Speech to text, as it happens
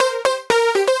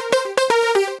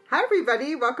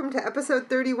everybody. Welcome to episode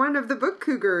 31 of The Book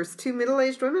Cougars, two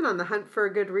middle-aged women on the hunt for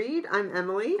a good read. I'm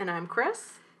Emily. And I'm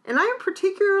Chris. And I am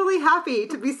particularly happy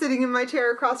to be sitting in my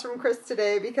chair across from Chris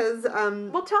today because...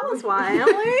 well, tell us why,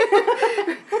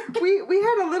 Emily. we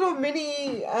had a little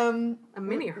mini... a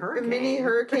mini hurricane. A mini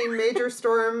hurricane major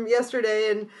storm yesterday,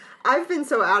 and I've been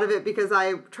so out of it because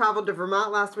I traveled to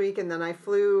Vermont last week, and then I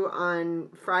flew on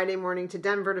Friday morning to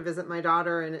Denver to visit my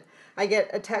daughter, and I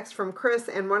get a text from Chris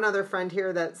and one other friend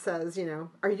here that says, you know,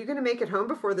 are you going to make it home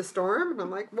before the storm? And I'm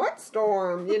like, what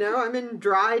storm? You know, I'm in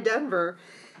dry Denver.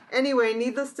 Anyway,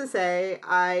 needless to say,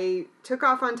 I took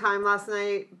off on time last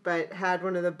night, but had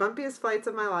one of the bumpiest flights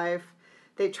of my life.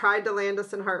 They tried to land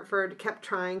us in Hartford, kept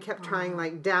trying,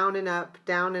 like down and up,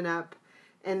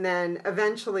 and then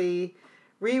eventually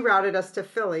rerouted us to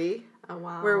Philly. Oh,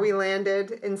 wow. Where we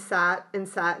landed and sat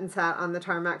on the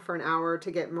tarmac for an hour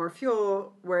to get more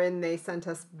fuel, wherein they sent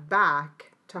us back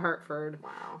to Hartford.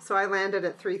 Wow. So I landed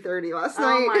at 3:30 last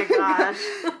night. Oh my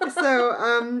gosh.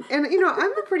 So, and you know,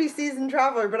 I'm a pretty seasoned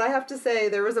traveler, but I have to say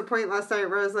there was a point last night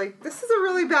where I was like, this is a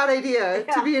really bad idea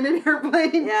to be in an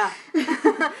airplane. Yeah.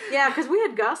 Yeah, because we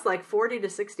had gusts, like 40 to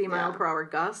 60 mile per hour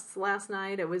gusts last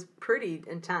night. It was pretty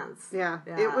intense. Yeah.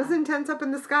 It was intense up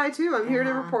in the sky too. I'm here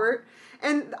to report.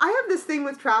 And I have this thing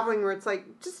with traveling where it's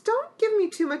like, just don't give me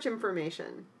too much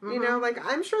information. Mm-hmm. You know, like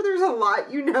I'm sure there's a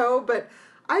lot you know, but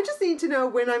I just need to know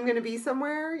when I'm going to be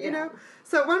somewhere, you know?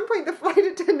 So at one point, the flight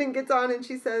attendant gets on and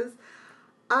she says,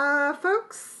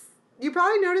 folks, you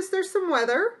probably noticed there's some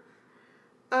weather.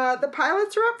 The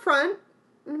pilots are up front.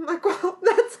 And I'm like, well,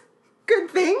 that's a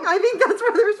good thing. I think that's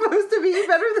where they're supposed to be,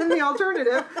 better than the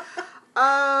alternative.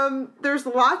 There's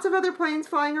lots of other planes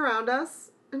flying around us.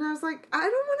 And I was like, I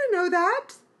don't want to know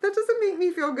that. That doesn't make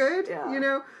me feel good, you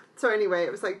know? So anyway,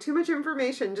 it was like too much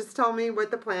information. Just tell me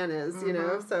what the plan is, you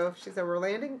know. So she said,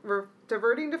 we're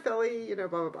diverting to Philly, you know,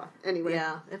 blah, blah, blah. Anyway.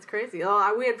 Yeah, it's crazy.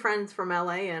 Oh, we had friends from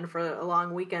LA in for a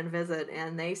long weekend visit,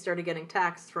 and they started getting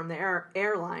texts from the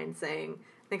airline saying,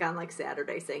 I think on like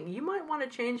Saturday, saying, you might want to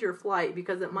change your flight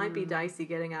because it might be dicey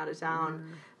getting out of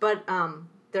town. But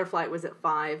their flight was at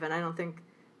 5, and I don't think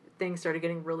things started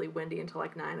getting really windy until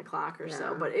like 9 o'clock or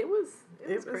so. But it was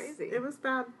crazy. It was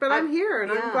bad. But I'm here,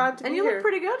 and I'm glad to be here. And you look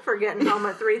pretty good for getting home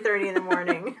at 3:30 in the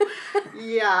morning.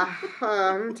 Yeah.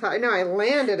 No, I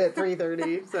landed at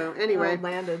 3:30. So anyway.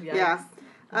 Landed, yes. Yeah.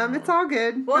 It's all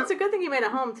good. Well, it's a good thing you made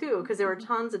it home, too, because there were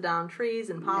tons of downed trees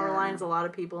and power lines. A lot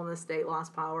of people in the state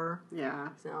lost power. Yeah.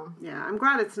 So. Yeah, I'm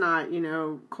glad it's not, you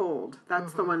know, cold.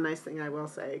 That's the one nice thing I will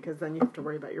say, because then you have to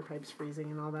worry about your pipes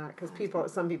freezing and all that, because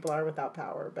some people are without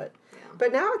power.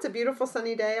 But now it's a beautiful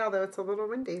sunny day, although it's a little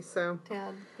windy, so.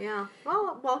 Tad, yeah.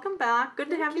 Well, welcome back. Good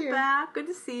to have you back. Good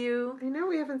to see you. I know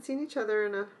we haven't seen each other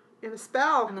in a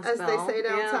spell, as they say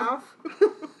down south.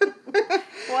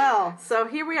 Well, so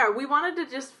here we are. We wanted to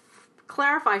just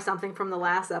clarify something from the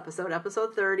last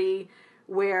episode 30,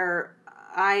 where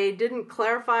I didn't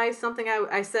clarify something.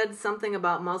 I said something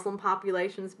about Muslim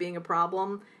populations being a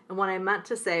problem, and what I meant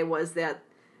to say was that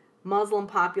Muslim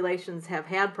populations have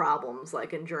had problems,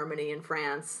 like in Germany and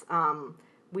France.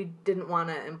 We didn't want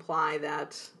to imply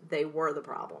that they were the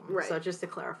problem. Right. So just to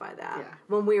clarify that. Yeah.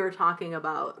 When we were talking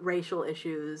about racial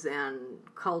issues and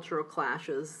cultural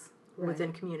clashes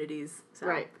within communities. So,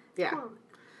 right, yeah.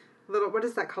 What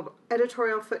is that called?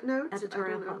 Editorial footnote?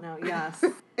 Editorial footnote, yes.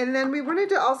 And then we wanted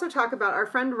to also talk about, our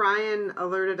friend Ryan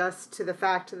alerted us to the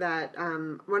fact that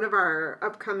one of our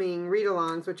upcoming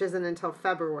read-alongs, which isn't until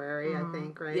February, I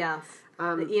think, right? Yes,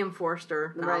 the E.M.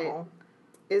 Forster novel.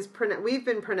 Right, we've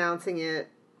been pronouncing it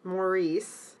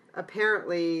Maurice.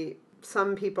 Apparently,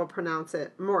 some people pronounce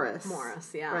it Morris.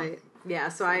 Morris, yeah. Right. Yeah,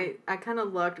 so I kind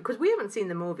of looked, because we haven't seen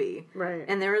the movie. Right.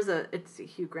 And it's a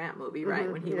Hugh Grant movie,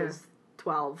 right, when he was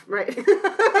 12. Right.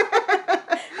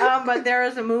 But there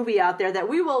is a movie out there that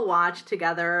we will watch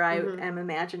together, I am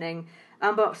imagining.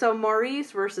 So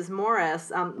Maurice versus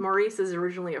Morris, Maurice is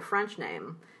originally a French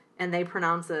name, and they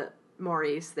pronounce it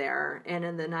Maurice there, and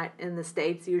in the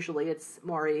States usually it's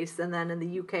Maurice, and then in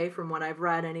the UK, from what I've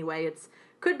read anyway,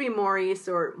 could be Maurice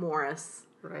or Morris.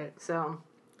 Right. So,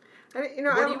 you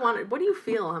know, what do you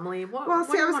feel, Emily? I was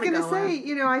going to say,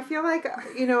 you know, I feel like,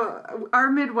 you know, our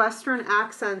Midwestern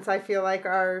accents, I feel like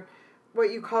are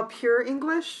what you call pure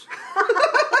English.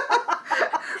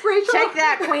 Rachel, check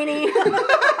that, Queenie.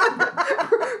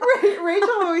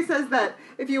 Rachel always says that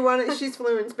if you want to, she's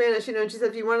fluent in Spanish, you know, and she said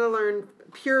if you want to learn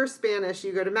pure Spanish,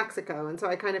 you go to Mexico. And so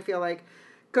I kind of feel like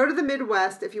go to the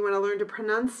Midwest if you want to learn to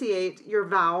pronunciate your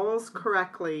vowels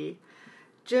correctly.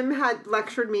 Jim had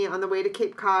lectured me on the way to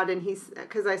Cape Cod, and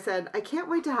because I said, I can't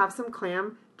wait to have some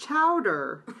clam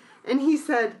chowder. And he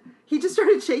said, he just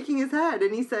started shaking his head,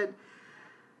 and he said,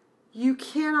 you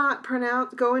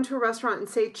cannot go into a restaurant and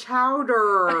say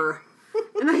chowder.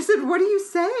 And I said, what do you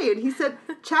say? And he said,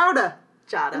 chowder.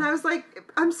 Chowder. And I was like,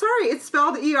 I'm sorry, it's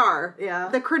spelled ER. Yeah.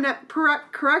 The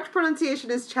correct pronunciation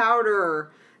is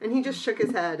chowder. And he just shook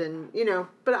his head and,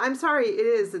 but I'm sorry,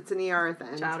 it's an ER at the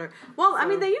end. Chowder. Well, I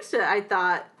mean, I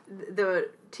thought the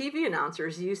TV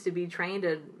announcers used to be trained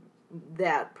at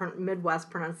that Midwest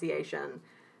pronunciation.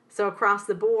 So across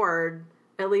the board,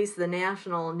 at least the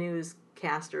national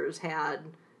newscasters had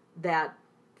that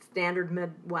standard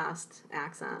Midwest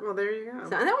accent. Well, there you go.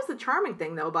 So, and that was the charming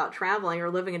thing, though, about traveling or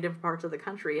living in different parts of the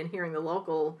country and hearing the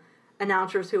local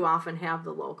announcers who often have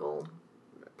the local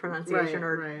pronunciation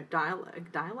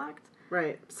dialect.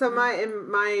 Right. So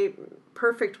in my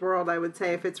perfect world, I would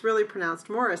say if it's really pronounced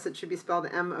Morris, it should be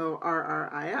spelled Morris,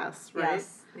 right?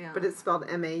 Yes. Yeah. But it's spelled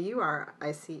Maurice.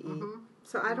 Mm-hmm.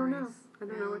 So I don't know. I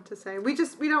don't know what to say. We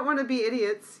don't want to be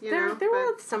idiots, There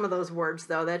were some of those words,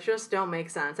 though, that just don't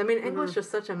make sense. I mean, English is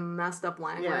such a messed up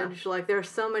language. Yeah. Like, there's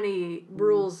so many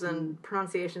rules and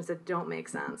pronunciations that don't make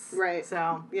sense. Right.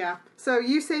 So. Yeah. So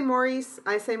you say Maurice,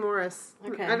 I say Morris.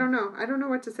 Okay. I don't know. I don't know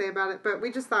what to say about it, but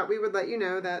we just thought we would let you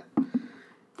know that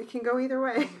it can go either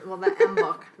way. Well, that M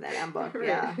book. Right.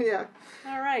 Yeah. Yeah.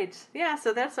 All right. Yeah,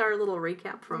 so that's our little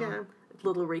recap from... Yeah.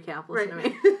 Little recap, listen to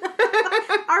me.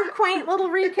 Our quaint little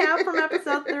recap from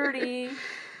episode 30.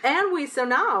 And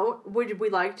now, would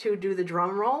we like to do the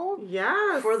drum roll?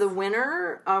 Yes. For the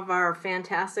winner of our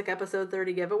fantastic episode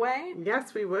 30 giveaway?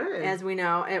 Yes, we would. As we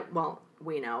know,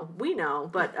 we know,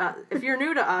 but if you're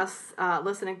new to us,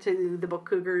 listening to the Book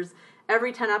Cougars,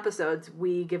 every 10 episodes,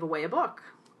 we give away a book.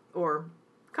 Or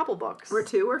a couple books. Or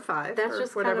 2 or 5. That's or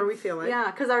just whatever we feel like. Yeah,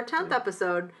 because our 10th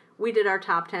episode... We did our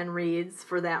top 10 reads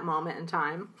for that moment in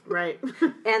time. Right.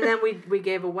 And then we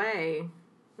gave away...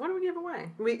 What did we give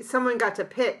away? Someone got to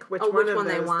pick which one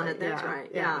they wanted. That's right.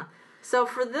 Yeah. So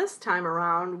for this time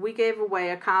around, we gave away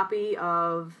a copy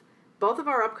of both of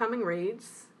our upcoming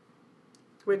reads.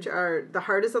 Which are The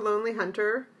Heart is a Lonely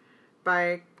Hunter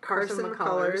by Carson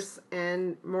McCullers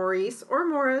and Maurice or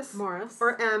Morris.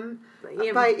 Or M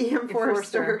by E.M.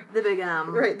 Forster. The big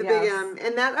M. Right, the big M.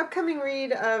 And that upcoming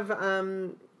read of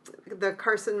the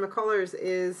Carson McCullers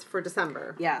is for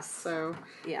December. Yes. So,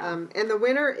 yeah. And the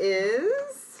winner is...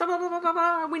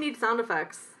 We need sound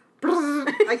effects.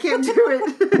 I can't do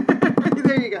it.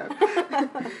 There you go.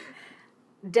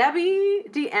 Debbie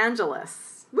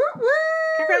DeAngelis. Woo woo!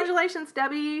 Congratulations,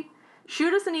 Debbie.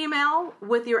 Shoot us an email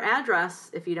with your address,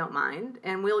 if you don't mind,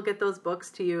 and we'll get those books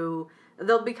to you.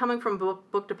 They'll be coming from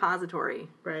Book Depository.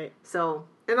 Right. So...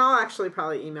 And I'll actually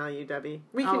probably email you, Debbie.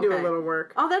 We can do a little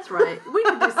work. Oh, that's right. We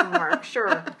can do some work,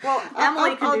 sure. Well,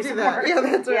 Emily can do some work. Yeah,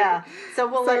 that's right. Yeah. So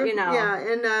we'll let you know. Yeah,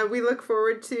 and we look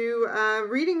forward to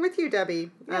reading with you,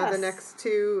 Debbie. Yes. The next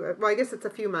 2, I guess it's a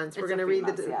few months. We're going to read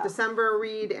the December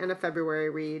read and a February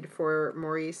read for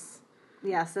Maurice.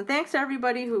 Yes, and thanks to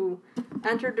everybody who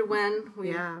entered to win.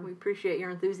 We appreciate your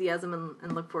enthusiasm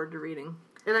and look forward to reading.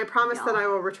 And I promise that I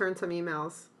will return some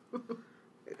emails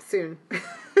soon.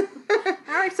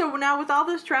 All right, so now with all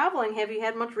this traveling, have you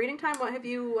had much reading time? What have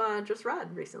you just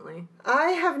read recently?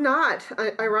 I have not.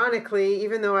 Ironically,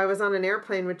 even though I was on an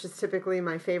airplane, which is typically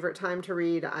my favorite time to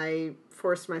read, I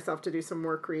forced myself to do some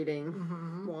work reading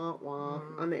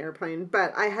on the airplane.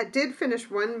 But I did finish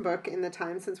one book in the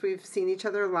time since we've seen each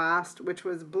other last, which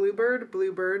was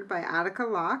Bluebird by Attica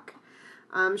Locke.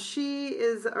 She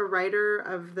is a writer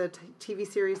of the TV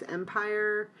series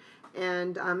Empire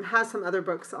and has some other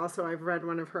books also. I've read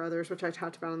one of her others, which I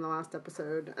talked about in the last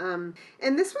episode. And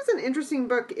this was an interesting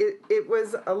book. It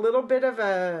was a little bit of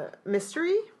a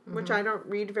mystery, which I don't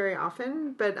read very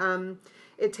often, but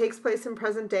it takes place in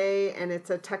present day, and it's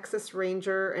a Texas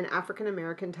Ranger, an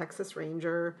African-American Texas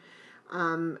Ranger,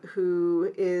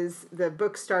 who is, the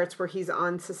book starts where he's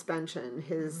on suspension.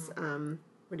 His,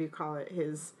 what do you call it?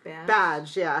 His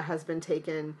badge, has been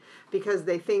taken because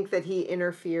they think that he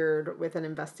interfered with an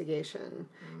investigation.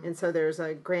 And so there's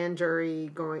a grand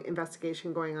jury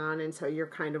investigation going on, and so you're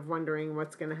kind of wondering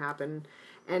what's going to happen.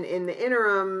 And in the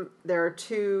interim, there are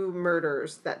 2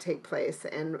 murders that take place,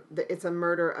 and it's a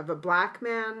murder of a black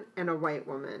man and a white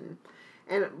woman.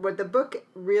 And what the book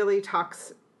really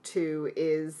talks to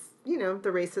is, the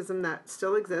racism that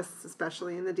still exists,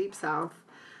 especially in the Deep South,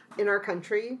 in our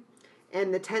country,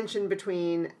 and the tension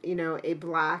between, a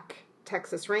black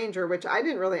Texas Ranger, which I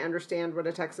didn't really understand what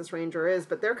a Texas Ranger is,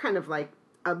 but they're kind of like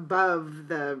above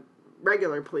the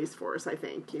regular police force, I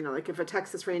think. Like if a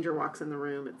Texas Ranger walks in the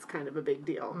room, it's kind of a big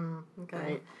deal. Okay.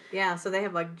 Right? Yeah, so they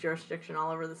have like jurisdiction all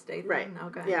over the state. Right. Then?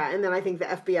 Okay. Yeah, and then I think the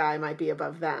FBI might be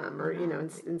above them or,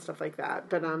 and stuff like that.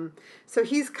 But so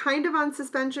he's kind of on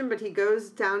suspension, but he goes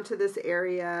down to this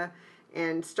area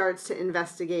and starts to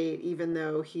investigate, even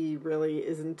though he really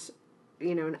isn't,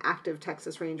 an active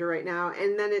Texas Ranger right now.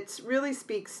 And then it really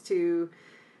speaks to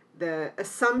the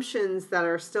assumptions that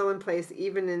are still in place,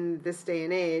 even in this day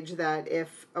and age, that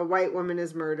if a white woman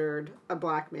is murdered, a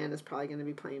black man is probably going to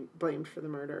be blamed for the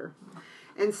murder.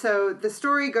 And so the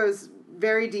story goes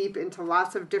very deep into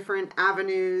lots of different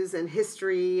avenues and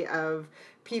history of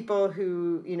people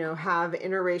who, have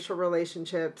interracial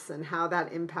relationships and how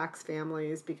that impacts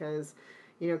families, because,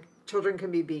 children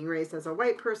can be being raised as a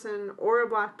white person or a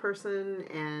black person,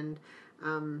 and,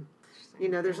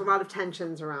 there's a lot of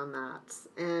tensions around that.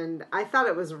 And I thought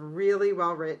it was really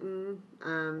well written.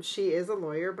 She is a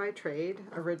lawyer by trade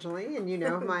originally, and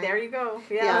my there you go.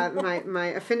 Yeah, my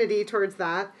affinity towards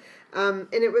that. And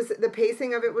the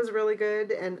pacing of it was really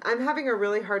good, and I'm having a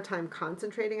really hard time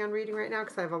concentrating on reading right now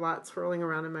because I have a lot swirling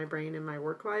around in my brain in my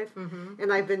work life,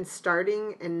 and I've been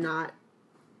starting and not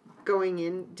going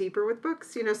in deeper with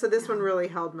books, so this one really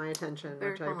held my attention,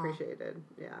 Very which cool. I appreciated.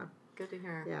 Yeah. Good to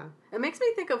hear. Yeah. It makes me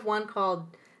think of one called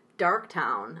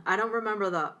Darktown. I don't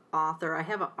remember the author. I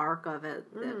have an ARC of it,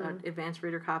 an advanced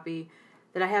reader copy,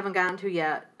 that I haven't gotten to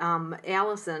yet.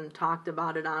 Allison talked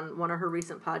about it on one of her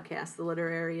recent podcasts, The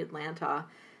Literary Atlanta.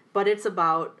 But it's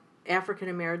about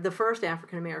the first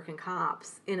African-American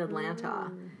cops in Atlanta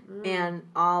and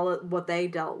all what they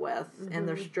dealt with and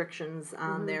the restrictions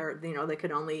on their, they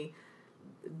could only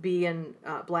be in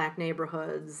black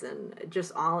neighborhoods and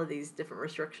just all of these different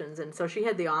restrictions. And so she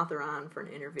had the author on for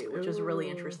an interview, which is really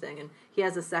interesting. And he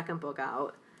has a second book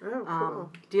out. Oh,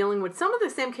 cool. Dealing with some of the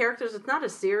same characters. It's not a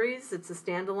series, it's a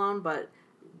standalone, but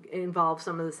it involves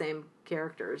some of the same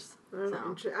characters.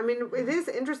 So. I mean, it is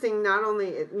interesting, not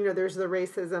only, there's the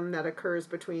racism that occurs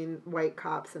between white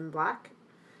cops and black.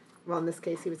 Well, in this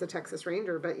case, he was a Texas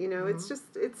Ranger, but,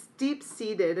 it's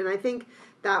deep-seated. And I think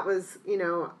that was,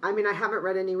 I haven't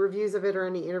read any reviews of it or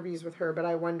any interviews with her, but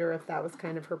I wonder if that was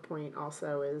kind of her point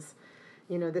also is,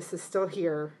 this is still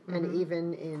here. And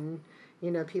even in,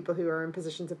 people who are in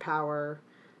positions of power,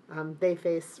 they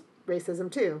face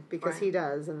racism too, because he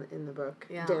does in the book.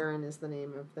 Yeah. Darren is the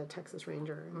name of the Texas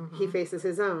Ranger. And he faces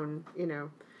his own,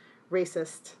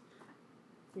 racist,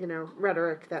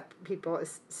 rhetoric that people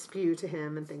spew to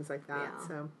him and things like that.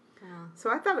 Yeah.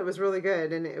 So I thought it was really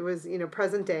good, and it was,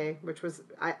 present day, which was,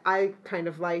 I kind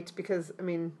of liked, because,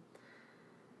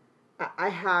 I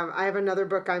have another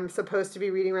book I'm supposed to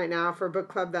be reading right now for a book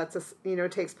club that's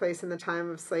takes place in the time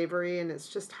of slavery, and it's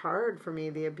just hard for me,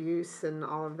 the abuse and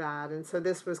all of that. And so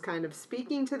this was kind of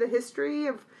speaking to the history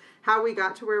of how we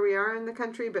got to where we are in the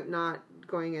country, but not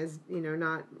going as,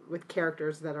 not with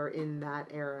characters that are in that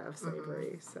era of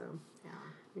slavery. So,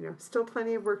 still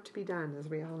plenty of work to be done, as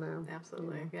we all know.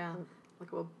 Absolutely, yeah.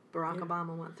 Like what Barack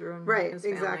Obama went through and his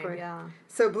family. Exactly. Yeah.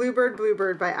 So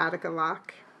Bluebird by Attica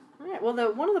Locke. All right. Well,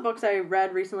 one of the books I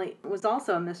read recently was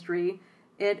also a mystery.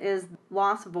 It is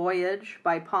Lost Voyage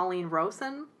by Pauline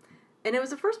Rosen, and it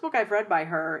was the first book I've read by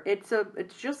her. It's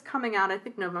just coming out, I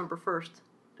think November 1st.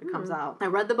 It comes out. I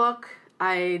read the book.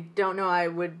 I don't know. I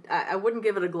wouldn't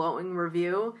give it a glowing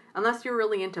review unless you're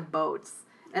really into boats,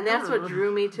 and that's what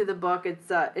drew me to the book. It's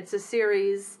a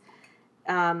series,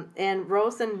 and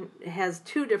Rosen has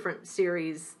 2 different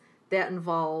series that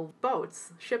involve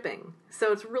boats, shipping.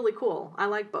 So it's really cool. I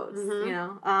like boats,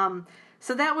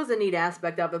 So that was a neat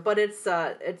aspect of it. But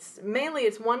it's mainly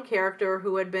one character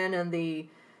who had been in the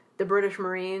British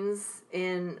Marines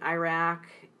in Iraq,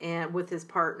 and with his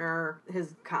partner,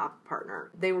 his cop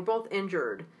partner. They were both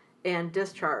injured and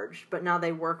discharged, but now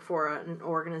they work for an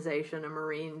organization, a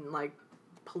Marine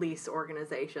police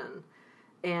organization.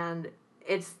 And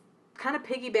it's kind of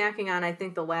piggybacking on, I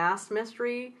think, the last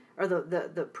mystery, or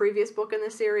the previous book in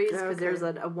the series, because there's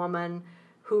a woman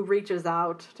who reaches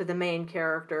out to the main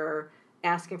character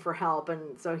asking for help,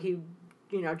 and so he,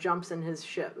 jumps in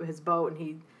his boat, and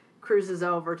he cruises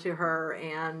over to her,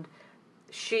 and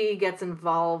she gets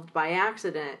involved by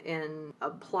accident in a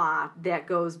plot that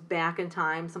goes back in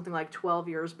time, something like 12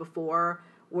 years before,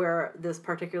 where this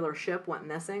particular ship went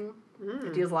missing.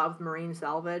 It deals a lot with marine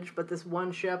salvage, but this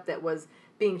one ship that was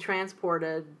being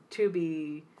transported to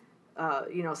be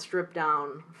stripped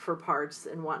down for parts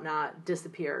and whatnot,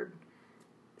 disappeared.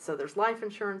 So there's life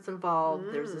insurance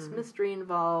involved, there's this mystery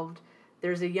involved,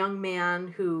 there's a young man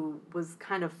who was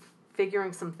kind of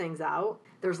figuring some things out.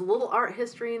 There's a little art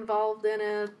history involved in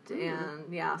it,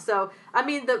 and so,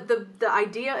 the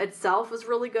idea itself was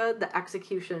really good, the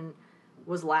execution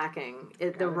was lacking.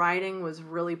 The writing was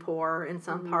really poor in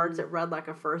some parts. It read like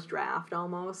a first draft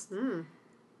almost.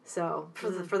 So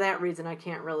for that reason, I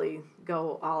can't really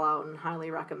go all out and highly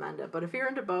recommend it. But if you're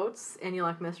into boats and you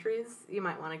like mysteries, you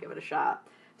might want to give it a shot.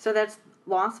 So that's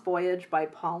Lost Voyage by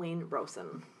Pauline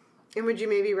Rosen. And would you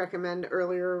maybe recommend the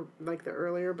earlier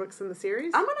books in the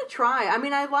series? I'm going to try. I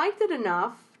mean, I liked it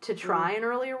enough to try an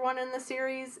earlier one in the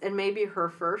series, and maybe her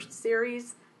first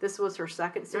series. This was her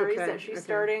second series that she's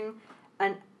starting.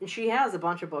 And she has a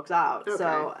bunch of books out,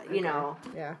 so, you know.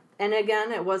 Yeah. And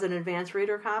again, it was an advanced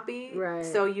reader copy, right.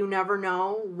 So you never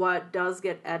know what does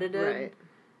get edited right.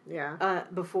 Yeah.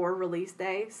 Before release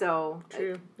day. So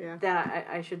true. Yeah. That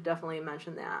I should definitely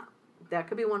mention that. That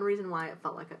could be one reason why it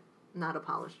felt like not a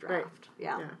polished draft. Right.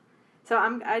 Yeah. Yeah. So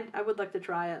I would like to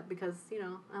try it because, you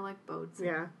know, I like boats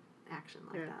and action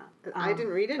like that. I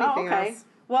didn't read anything else.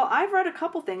 Well, I've read a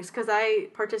couple things because I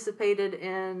participated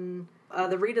in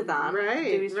the readathon.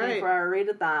 Right, Dewey's 24-hour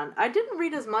readathon. I didn't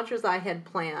read as much as I had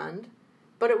planned,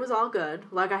 but it was all good.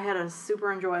 Like, I had a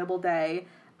super enjoyable day.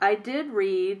 I did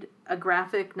read a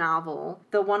graphic novel,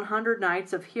 The 100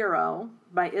 Nights of Hero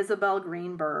by Isabel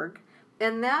Greenberg.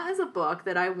 And that is a book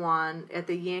that I won at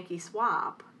the Yankee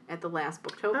Swap at the last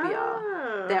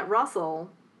Booktopia that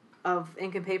Russell of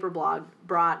Ink and Paper Blog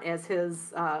brought as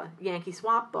his Yankee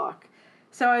Swap book.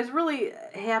 So I was really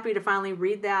happy to finally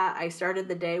read that. I started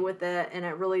the day with it, and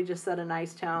it really just set a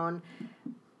nice tone.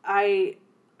 I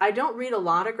don't read a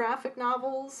lot of graphic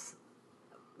novels.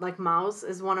 Like Mouse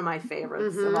is one of my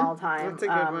favorites of all time. That's a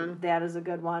good one. That is a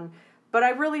good one. But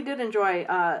I really did enjoy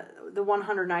The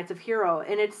 100 Nights of Hero,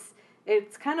 and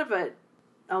it's kind of a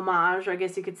homage, I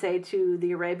guess you could say, to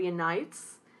the Arabian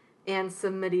Nights and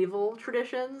some medieval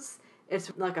traditions.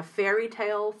 It's like a fairy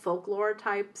tale, folklore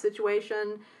type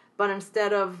situation, but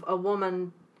instead of a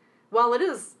woman, well, it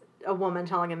is a woman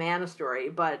telling a man a story,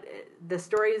 but the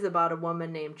story is about a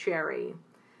woman named Cherry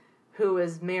who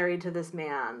is married to this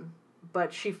man,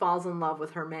 but she falls in love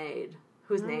with her maid,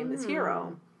 whose name is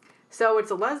Hero. So it's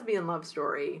a lesbian love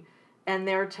story, and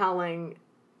they're telling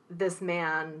this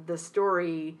man the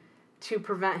story to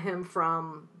prevent him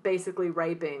from basically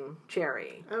raping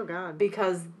Cherry. Oh God!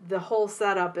 Because the whole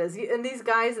setup is, and these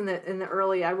guys in the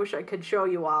early, I wish I could show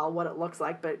you all what it looks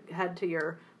like, but head to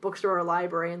your bookstore or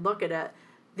library and look at it.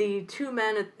 The two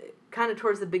men, kind of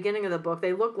towards the beginning of the book,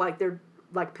 they look like they're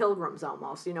like pilgrims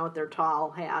almost, you know, with their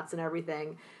tall hats and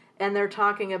everything, and they're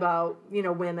talking about, you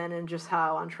know, women and just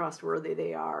how untrustworthy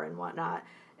they are and whatnot.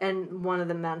 And one of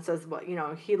the men says, well, you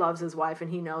know, he loves his wife and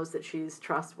he knows that she's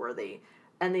trustworthy.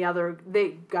 And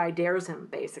the guy dares him,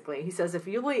 basically. He says, if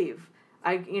you leave,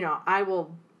 I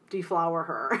will deflower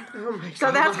her. Oh my God.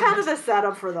 So that's kind of the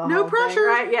setup for the whole pressure. thing,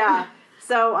 right? Yeah.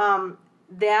 So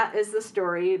that is the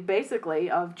story, basically,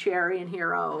 of Cherry and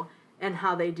Hero and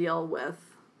how they deal with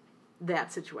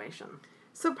that situation.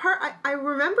 So I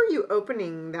remember you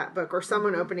opening that book, or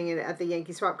someone opening it at the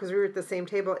Yankee Swap, because we were at the same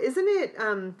table. Isn't it,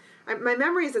 my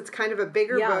memory is it's kind of a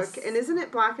bigger book, and isn't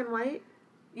it black and white?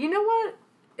 You know what?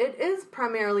 It is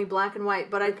primarily black and white,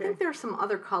 but I think there's some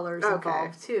other colors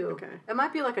involved, too. Okay. It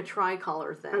might be like a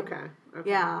tricolor thing. Okay.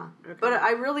 Yeah. Okay. But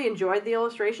I really enjoyed the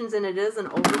illustrations, and it is an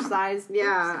oversized...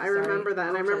 Yeah, I remember that,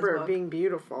 and I remember it being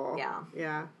beautiful. Yeah.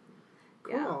 Yeah.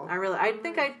 Cool. Yeah, I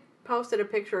think I posted a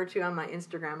picture or two on my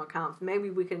Instagram account. Maybe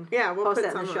we can post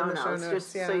that in the show notes,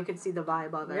 just so you can see the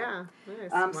vibe of it. Yeah,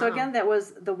 nice. So again, that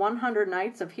was The 100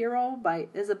 Nights of Hero by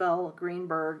Isabel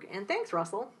Greenberg. And thanks,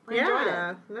 Russell. I enjoyed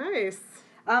it. Nice.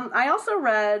 I also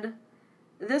read,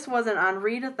 this wasn't on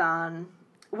Readathon.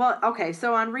 Well, okay,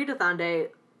 so on Readathon Day,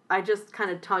 I just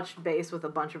kind of touched base with a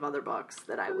bunch of other books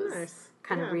that I was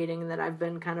kind of reading and that I've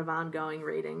been kind of ongoing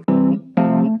reading.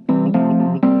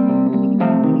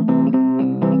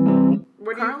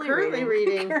 What are you currently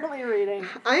reading? Currently reading.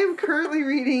 I am currently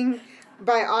reading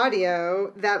by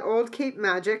audio That Old Cape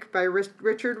Magic by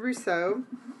Richard Rousseau.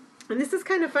 And this is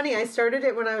kind of funny. I started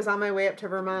it when I was on my way up to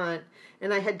Vermont,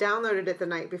 and I had downloaded it the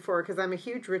night before because I'm a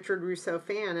huge Richard Rousseau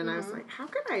fan, and I was like, how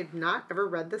could I have not ever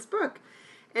read this book?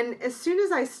 And as soon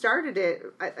as I started it,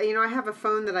 I have a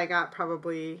phone that I got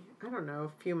probably, I don't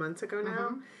know, a few months ago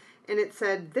now, and it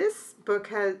said, this book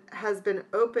has been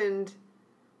opened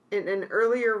in an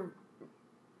earlier...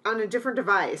 on a different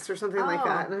device or something like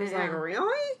that. And I was like,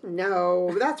 really?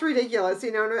 No, that's ridiculous.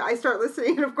 And I start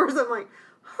listening, and of course I'm like,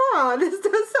 this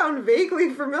does sound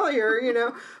vaguely familiar,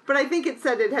 But I think it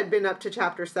said it had been up to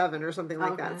chapter 7 or something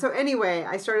like that. So anyway,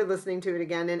 I started listening to it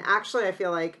again, and actually I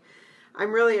feel like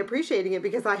I'm really appreciating it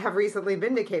because I have recently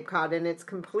been to Cape Cod, and it's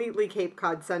completely Cape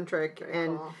Cod centric.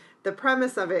 And the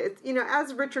premise of it,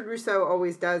 as Richard Rousseau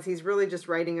always does, he's really just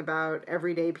writing about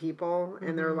everyday people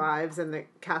and their lives and the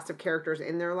cast of characters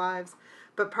in their lives.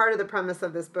 But part of the premise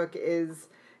of this book is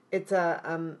it's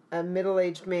a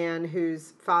middle-aged man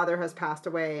whose father has passed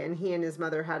away, and he and his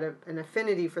mother had an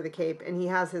affinity for the Cape, and he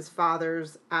has his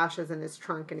father's ashes in his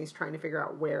trunk, and he's trying to figure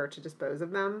out where to dispose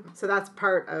of them. So that's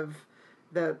part of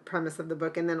the premise of the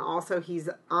book. And then also he's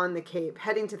on the Cape,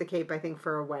 heading to the Cape, I think,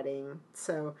 for a wedding.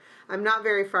 So I'm not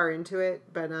very far into it,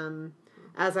 but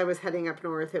as I was heading up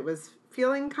north, it was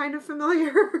feeling kind of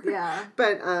familiar. Yeah.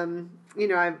 But, you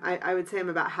know, I would say I'm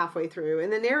about halfway through.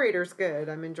 And the narrator's good.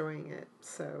 I'm enjoying it.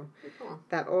 So, Cool.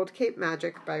 That Old Cape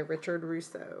Magic by Richard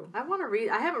Russo. I want to read.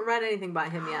 I haven't read anything by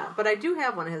him yet, but I do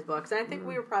have one of his books. And I think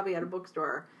we were probably at a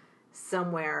bookstore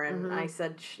somewhere, and I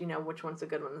said, you know, which one's a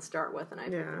good one to start with, and I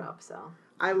picked it up, so.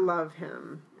 I love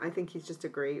him. I think he's just a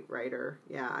great writer.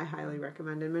 Yeah, I highly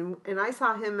recommend him. And I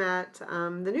saw him at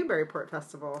the Newburyport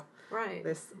Festival. Right.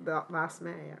 The last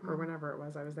May, or whenever it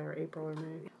was. I was there, April or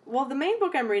May. Well, the main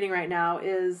book I'm reading right now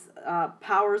is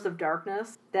Powers of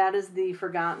Darkness. That is the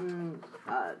forgotten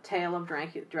tale of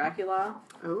Dracula.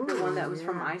 Ooh, the one that was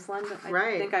from Iceland.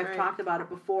 Right, I think I've talked about it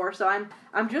before. So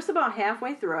I'm just about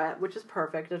halfway through it, which is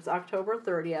perfect. It's October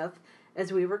 30th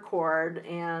as we record,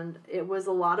 and it was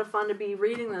a lot of fun to be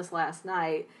reading this last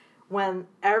night when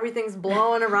everything's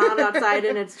blowing around outside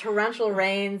and it's torrential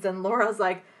rains, and Laura's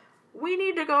like, we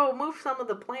need to go move some of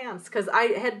the plants, because I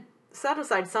had set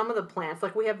aside some of the plants.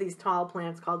 Like, we have these tall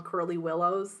plants called curly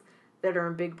willows that are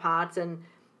in big pots, and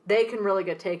they can really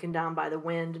get taken down by the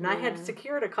wind. And I had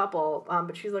secured a couple,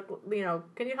 but she's like, you know,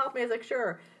 can you help me? I was like,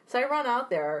 sure. So I run out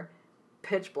there,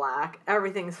 pitch black,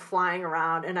 everything's flying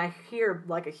around, and I hear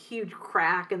like a huge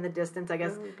crack in the distance. I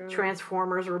guess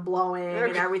transformers were blowing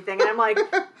and everything. And I'm like,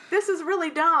 this is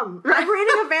really dumb. I'm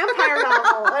reading a vampire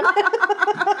novel.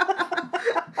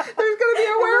 There's going to be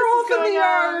a werewolf in the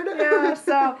yard. Yeah,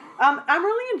 so I'm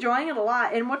really enjoying it a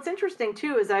lot. And what's interesting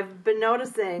too is I've been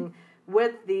noticing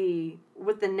with the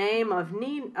name of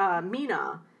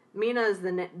Mina. Mina is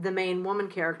the main woman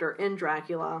character in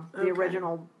Dracula, the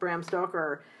original Bram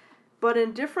Stoker. But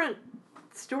in different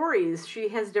stories, she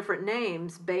has different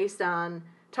names based on,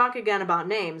 talk again about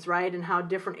names, right? And how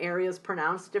different areas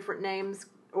pronounce different names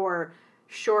or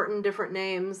shorten different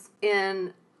names.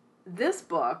 In this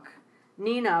book,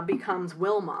 Nina becomes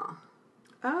Wilma.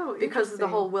 Oh, because of the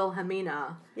whole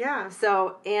Wilhelmina. Yeah.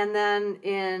 So, and then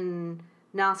in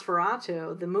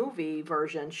Nosferatu, the movie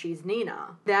version, she's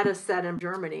Nina. That is set in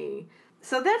Germany.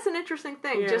 So that's an interesting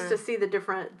thing, just to see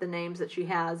the names that she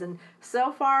has. And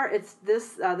so far, it's this,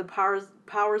 the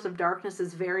Powers of Darkness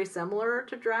is very similar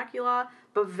to Dracula,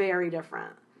 but very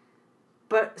different.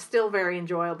 But still very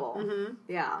enjoyable. Mm-hmm.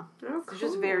 Yeah. Oh, cool. It's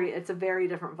just it's a very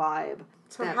different vibe.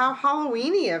 So how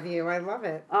Halloween-y of you. I love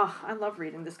it. Oh, I love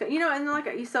reading this. You know,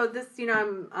 and so this, you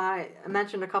know, I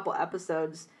mentioned a couple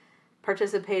episodes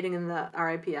participating in the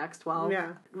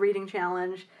RIPX12 reading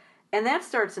challenge. And that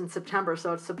starts in September,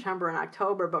 so it's September and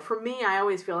October. But for me, I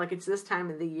always feel like it's this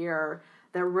time of the year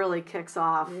that really kicks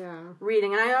off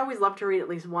reading. And I always love to read at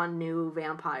least one new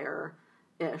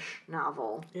vampire-ish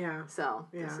novel. Yeah. So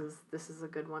this is a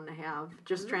good one to have.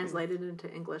 Just translated into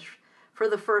English for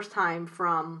the first time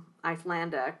from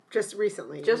Icelandic. Just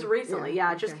recently. It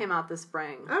just came out this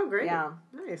spring. Oh, great. Yeah.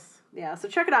 Nice. Yeah, so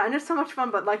check it out. And it's so much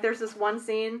fun, but like there's this one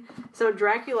scene. So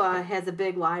Dracula has a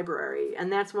big library, and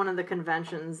that's one of the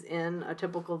conventions in a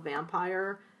typical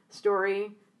vampire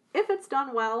story, if it's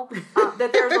done well,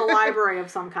 that there's a library of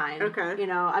some kind. Okay. You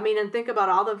know, I mean, and think about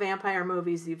all the vampire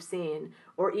movies you've seen,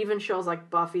 or even shows like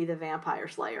Buffy the Vampire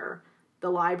Slayer. The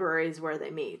library is where they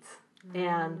meet.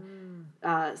 And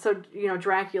so, you know,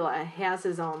 Dracula has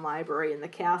his own library in the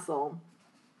castle.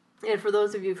 And for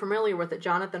those of you familiar with it,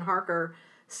 Jonathan Harker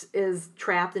is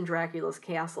trapped in Dracula's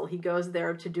castle. He goes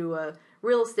there to do a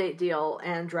real estate deal,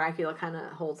 and Dracula kind of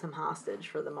holds him hostage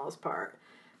for the most part.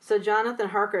 So Jonathan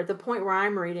Harker, at the point where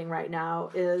I'm reading right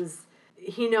now, is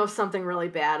he knows something really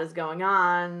bad is going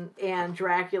on, and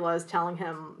Dracula is telling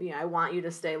him, you know, I want you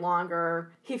to stay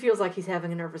longer. He feels like he's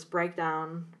having a nervous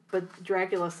breakdown, but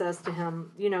Dracula says to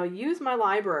him, you know, use my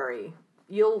library.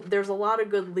 There's a lot of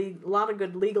good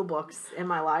legal books in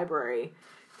my library.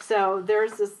 So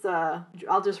there's this,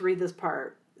 I'll just read this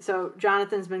part. So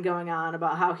Jonathan's been going on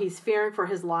about how he's fearing for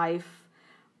his life,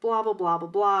 blah, blah, blah, blah,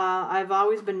 blah. I've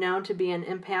always been known to be an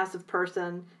impassive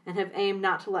person and have aimed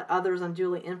not to let others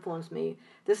unduly influence me.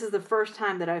 This is the first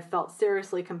time that I've felt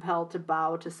seriously compelled to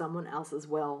bow to someone else's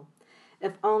will.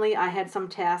 If only I had some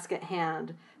task at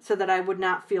hand so that I would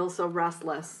not feel so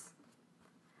restless.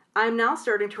 I am now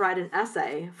starting to write an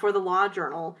essay for the Law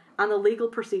Journal on the legal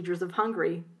procedures of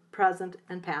Hungary. present,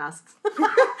 and past. And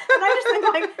I just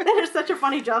think like that is such a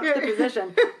funny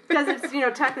juxtaposition because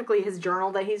it's technically his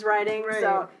journal that he's writing. Right.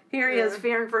 So here he is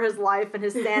fearing for his life and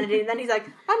his sanity, and then he's like,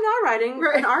 I'm not writing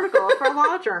an article for a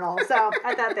law journal. So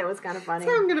I thought that was kind of funny.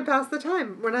 So I'm going to pass the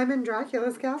time when I'm in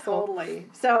Dracula's castle. Totally.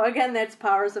 So again, that's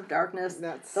Powers of Darkness,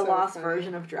 that's the lost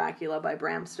version of Dracula by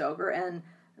Bram Stoker, and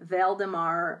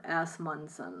Valdemar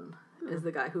Asmundsson is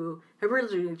the guy who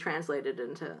originally translated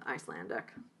into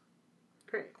Icelandic.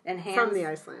 Great. And from the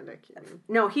Icelandic, you mean?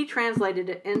 No, he translated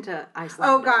it into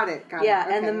Icelandic. Oh, got it. Yeah,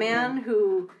 okay, and the man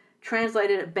who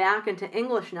translated it back into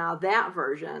English now, that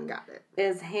version,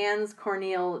 is Hans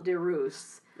Cornel de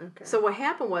Roos. Okay. So what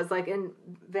happened was, like in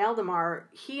Valdemar,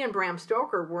 he and Bram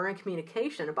Stoker were in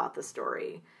communication about the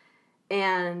story,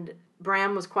 and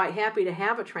Bram was quite happy to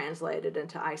have it translated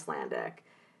into Icelandic.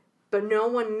 But no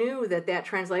one knew that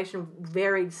translation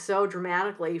varied so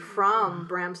dramatically from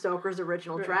Bram Stoker's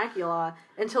original Dracula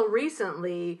until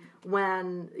recently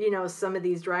when, some of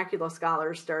these Dracula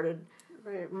scholars started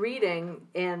reading,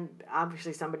 and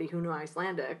obviously somebody who knew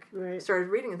Icelandic started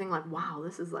reading and thinking like, wow,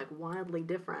 this is like wildly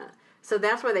different. So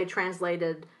that's why they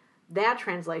translated that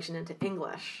translation into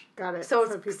English. Got it. So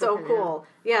it's so cool.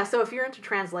 Yeah, so if you're into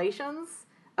translations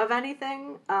of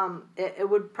anything, it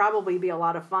would probably be a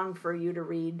lot of fun for you to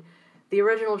read the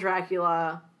original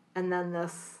Dracula and then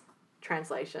this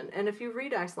translation. And if you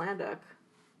read Icelandic,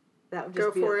 that would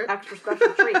just be an extra special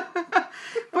treat.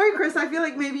 Boy, Chris, I feel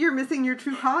like maybe you're missing your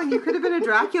true calling. You could have been a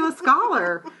Dracula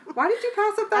scholar. Why did you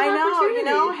pass up that opportunity?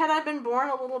 I know, had I been born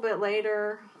a little bit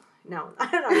later... No,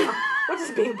 I don't know. What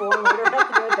does being born later have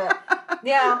to do with it?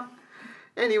 Yeah.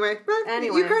 Anyway,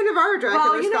 you kind of are a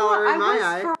Dracula scholar in my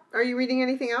eye. Are you reading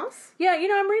anything else? Yeah,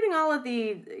 I'm reading all of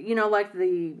the, like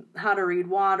the How to Read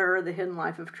Water, The Hidden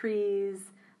Life of Trees,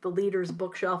 The Leader's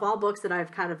Bookshelf, all books that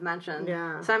I've kind of mentioned.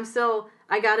 Yeah. So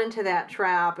I got into that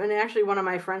trap, and actually one of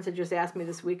my friends had just asked me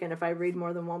this weekend if I read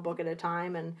more than one book at a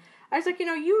time, and I was like,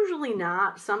 usually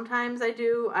not. Sometimes I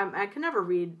do. I can never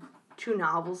read 2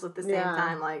 novels at the same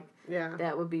time.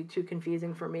 That would be too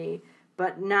confusing for me.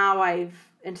 But now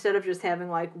instead of just having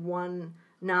like one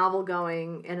novel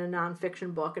going and a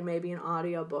nonfiction book and maybe an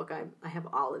audio book, I have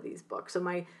all of these books. So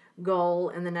my goal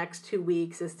in the next 2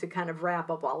 weeks is to kind of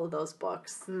wrap up all of those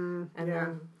books and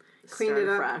then clean it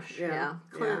up fresh.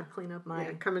 Clean up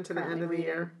my coming to the end of the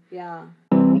year. Yeah.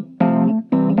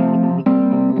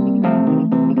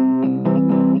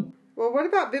 Well, what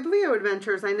about Biblio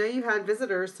Adventures? I know you had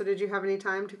visitors, so did you have any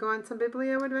time to go on some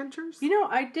Biblio Adventures?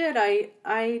 I did.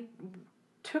 I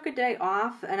took a day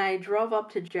off, and I drove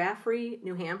up to Jaffrey,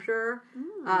 New Hampshire,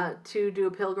 to do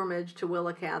a pilgrimage to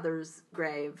Willa Cather's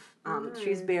grave. Nice.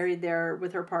 She's buried there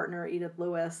with her partner, Edith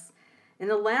Lewis. And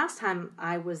the last time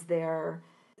I was there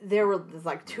was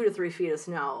like 2 to 3 feet of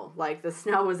snow. Like, the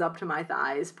snow was up to my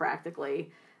thighs, practically.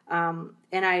 And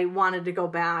I wanted to go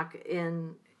back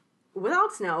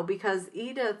without snow because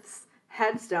Edith's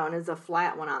headstone is a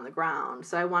flat one on the ground.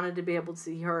 So I wanted to be able to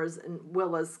see hers, and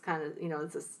Willa's kind of,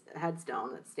 it's a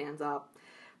headstone that stands up.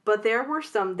 But there are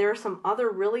some other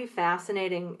really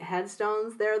fascinating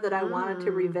headstones there that I wanted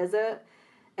to revisit.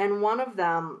 And one of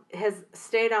them has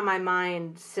stayed on my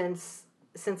mind since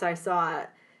I saw it.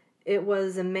 It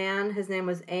was a man, his name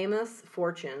was Amos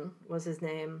Fortune, was his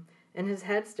name. And his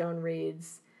headstone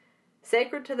reads,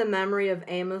 "Sacred to the memory of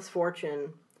Amos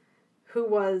Fortune, who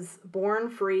was born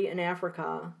free in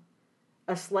Africa,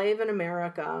 a slave in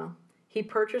America. He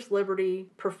purchased liberty,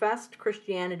 professed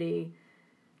Christianity,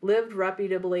 lived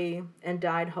reputably, and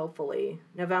died hopefully.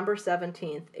 November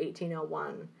 17th,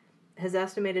 1801. His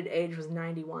estimated age was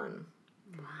 91.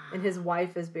 Wow. And his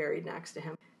wife is buried next to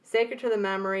him. Sacred to the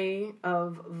memory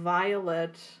of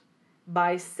Violet,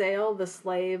 by sale the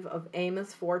slave of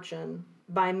Amos Fortune,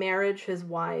 by marriage his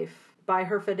wife, by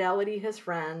her fidelity his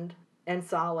friend, and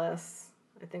solace,"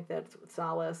 I think that's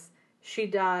solace, "she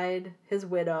died, his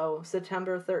widow,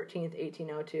 September 13th,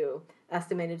 1802,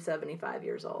 estimated 75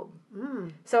 years old."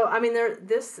 So,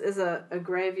 this is a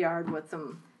graveyard with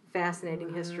some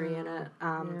fascinating history in it.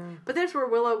 But that's where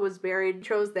Willa was buried.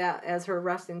 Chose that as her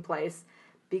resting place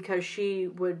because she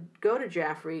would go to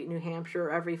Jaffrey, New Hampshire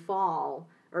every fall,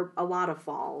 or a lot of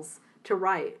falls, to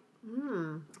write.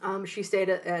 She stayed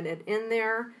at an inn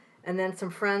there, and then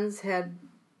some friends had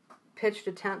pitched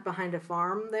a tent behind a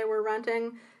farm they were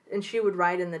renting, and she would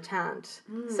write in the tent.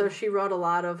 So she wrote a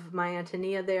lot of My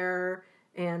Antonia there,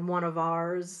 and One of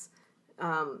Ours,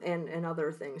 and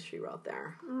other things she wrote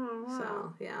there. Oh, wow.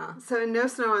 So, yeah. So no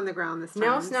snow on the ground this time.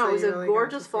 No snow. It was a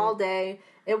gorgeous fall day.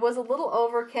 It was a little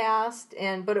overcast,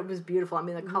 but it was beautiful.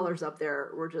 The colors up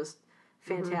there were just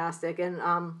fantastic. And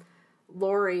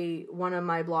Lori, one of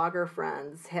my blogger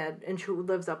friends, and she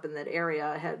lives up in that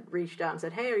area, had reached out and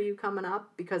said, hey, are you coming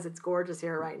up? Because it's gorgeous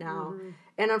here right now. Mm-hmm.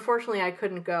 And unfortunately, I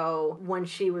couldn't go when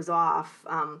she was off,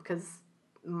 because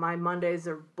my Mondays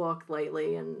are booked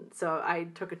lately. And so I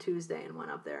took a Tuesday and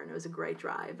went up there, and it was a great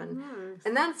drive. And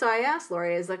and then, so I asked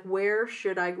Lori, I was like,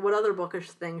 what other bookish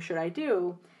thing should I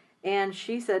do? And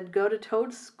she said, go to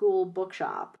Toad School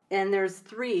Bookshop. And there's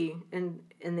 3 in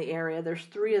the area. There's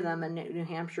 3 of them in New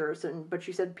Hampshire. But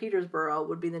she said Petersboro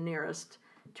would be the nearest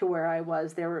to where I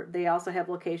was. They also have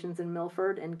locations in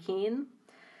Milford and Keene.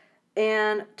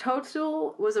 And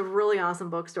Toadstool was a really awesome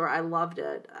bookstore. I loved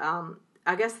it.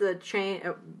 I guess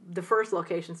the first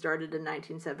location started in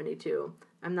 1972.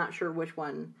 I'm not sure which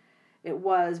one it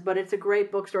was, but it's a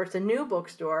great bookstore. It's a new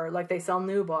bookstore. Like, they sell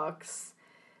new books.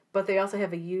 But they also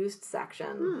have a used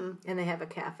section, and they have a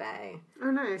cafe.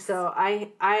 Oh, nice. So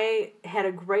I had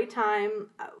a great time.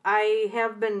 I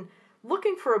have been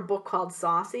looking for a book called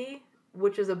Saucy,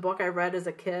 which is a book I read as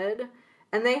a kid,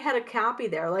 and they had a copy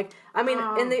there. Like, I mean,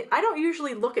 I don't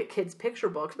usually look at kids' picture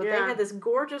books, but they had this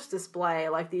gorgeous display,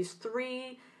 like these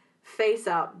 3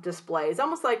 face-out displays,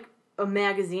 almost like a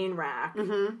magazine rack.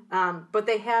 Mm-hmm. But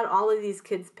they had all of these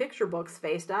kids' picture books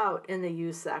faced out in the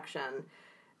used section.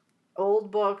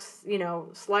 Old books,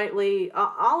 slightly,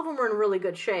 all of them were in really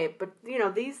good shape, but,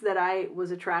 these that I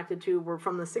was attracted to were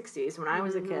from the 60s when I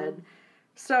was a kid.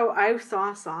 So I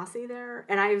saw Saucy there,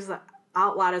 and I was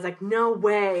out loud, I was like, no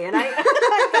way. And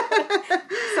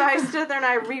so I stood there and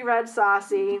I reread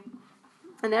Saucy,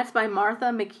 and that's by Martha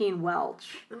McKean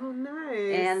Welch. Oh,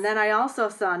 nice. And then I also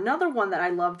saw another one that I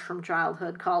loved from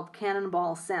childhood called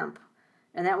Cannonball Simp.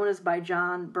 And that one is by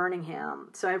John Birmingham.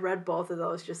 So I read both of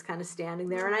those just kind of standing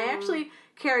there. And I actually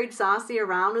carried Saucy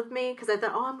around with me because I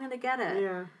thought, I'm going to get it.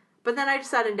 Yeah. But then I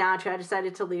decided not to. I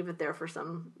decided to leave it there for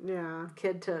some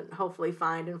kid to hopefully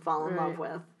find and fall in love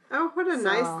with. Oh, what a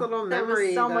nice little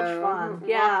memory. That was so much fun.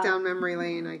 Walk down memory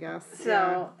lane, I guess.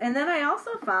 So, and then I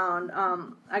also found,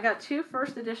 I got 2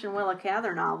 first edition Willa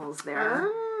Cather novels there.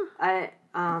 And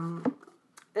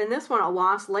this one, A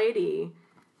Lost Lady,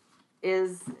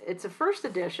 it's a first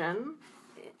edition.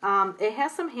 It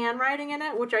has some handwriting in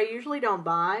it, which I usually don't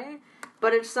buy,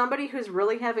 but it's somebody who's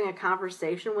really having a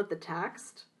conversation with the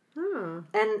text.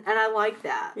 And I like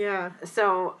that. Yeah.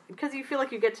 So, because you feel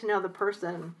like you get to know the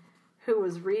person who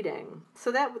was reading.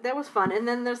 So that was fun. And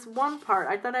then there's one part,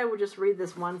 I thought I would just read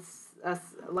this once,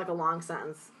 like a long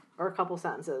sentence, or a couple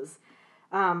sentences.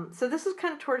 So this is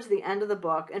kind of towards the end of the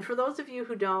book. And for those of you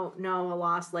who don't know A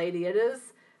Lost Lady, it is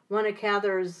one of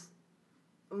Cather's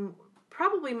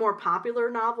probably more popular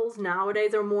novels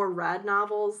nowadays, or more read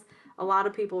novels. A lot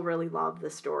of people really love the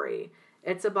story.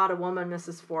 It's about a woman,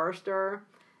 Mrs. Forrester,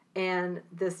 and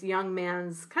this young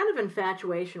man's kind of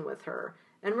infatuation with her,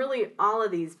 and really all of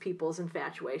these people's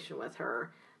infatuation with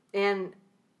her. And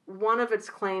one of its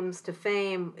claims to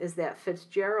fame is that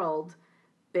Fitzgerald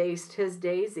based his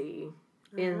Daisy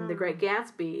in The Great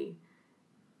Gatsby.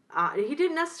 He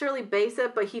didn't necessarily base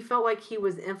it, but he felt like he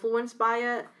was influenced by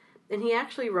it. And he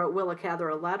actually wrote Willa Cather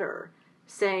a letter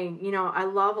saying, I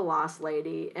love A Lost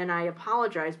Lady, and I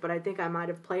apologize, but I think I might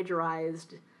have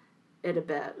plagiarized it a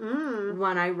bit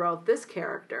when I wrote this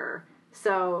character.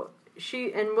 So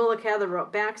Willa Cather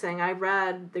wrote back saying, I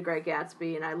read The Great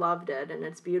Gatsby, and I loved it, and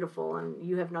it's beautiful, and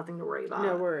you have nothing to worry about.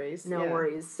 No worries. No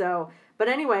worries. So, but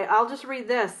anyway, I'll just read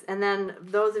this, and then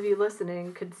those of you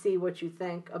listening could see what you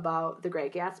think about The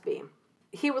Great Gatsby.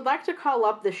 He would like to call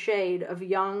up the shade of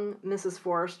young Mrs.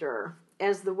 Forrester,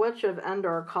 as the witch of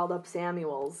Endor called up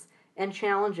Samuel's, and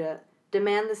challenge it,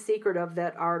 demand the secret of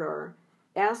that ardor,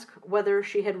 ask whether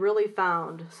she had really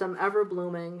found some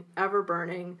ever-blooming,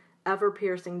 ever-burning,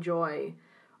 ever-piercing joy,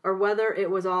 or whether it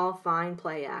was all fine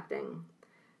play acting.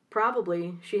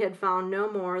 Probably she had found no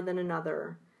more than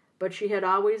another, but she had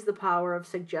always the power of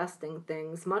suggesting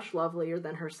things much lovelier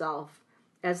than herself,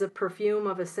 as the perfume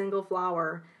of a single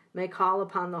flower may call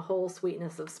upon the whole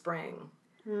sweetness of spring.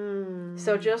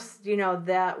 So just,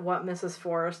 that what Mrs.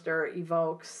 Forrester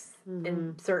evokes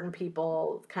in certain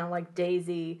people, kind of like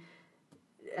Daisy,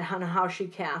 and how she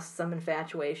casts some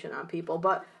infatuation on people.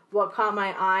 But what caught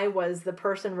my eye was the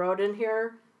person wrote in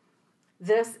here,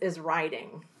 this is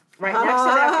writing. Right next to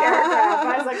that paragraph.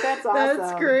 I was like, that's awesome.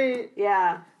 That's great.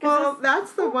 Yeah. Well,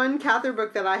 that's the one Cather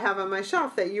book that I have on my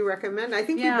shelf that you recommend. I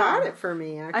think you bought it for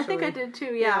me, actually. I think I did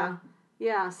too, yeah.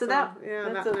 So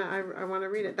I want to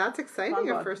read it. That's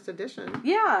exciting, a first edition.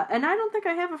 Yeah, and I don't think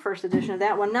I have a first edition of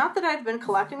that one. Not that I've been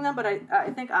collecting them, but I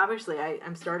think obviously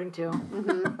I'm starting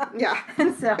to. Yeah.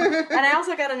 And I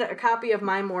also got a copy of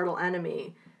My Mortal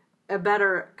Enemy, a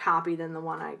better copy than the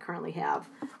one I currently have.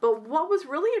 But what was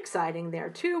really exciting there,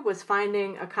 too, was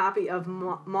finding a copy of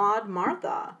Maud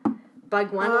Martha by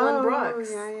Gwendolyn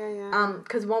Brooks. Yeah.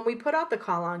 Because when we put out the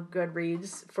call on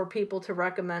Goodreads for people to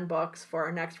recommend books for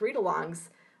our next read-alongs,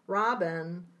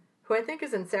 Robin, who I think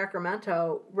is in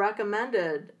Sacramento,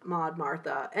 recommended Maud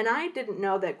Martha. And I didn't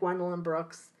know that Gwendolyn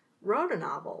Brooks wrote a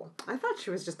novel. I thought she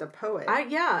was just a poet.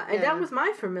 And that was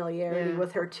my familiarity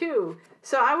with her, too.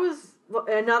 So I was...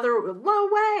 Another low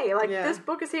way. This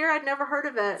book is here. I'd never heard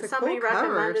of it. Somebody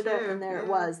recommended it, and there it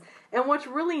was. And what's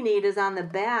really neat is on the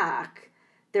back,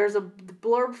 there's a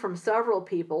blurb from several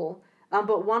people,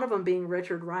 but one of them being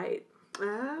Richard Wright.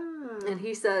 Oh. And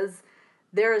he says,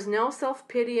 "There is no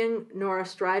self-pitying nor a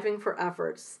striving for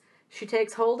efforts. She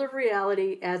takes hold of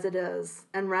reality as it is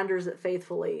and renders it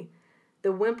faithfully.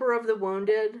 The whimper of the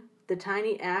wounded, the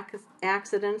tiny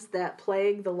accidents that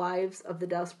plague the lives of the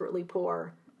desperately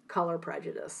poor. Color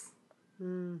Prejudice."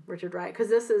 Richard Wright. Because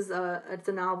this is it's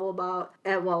a novel about,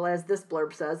 well, as this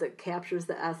blurb says, it captures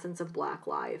the essence of Black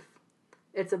life.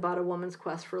 It's about a woman's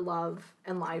quest for love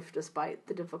and life despite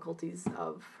the difficulties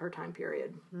of her time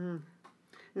period.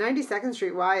 92nd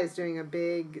Street Y is doing a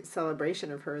big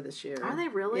celebration of her this year. Are they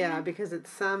really? Yeah, because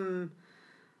it's some,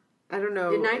 I don't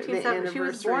know. She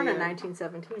was born in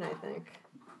 1917, I think.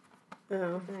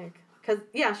 Oh. I think.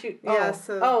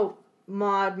 Because,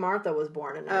 Maud Martha was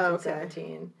born in 1917.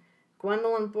 Okay.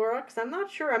 Gwendolyn Brooks, I'm not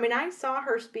sure. I mean, I saw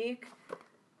her speak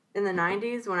in the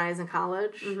 90s when I was in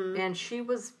college, and she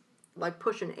was like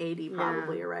pushing 80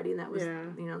 probably already, and that was, the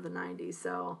 90s.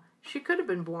 So she could have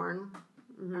been born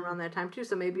around that time too.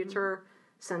 So maybe it's her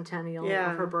centennial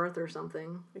of her birth or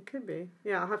something. It could be.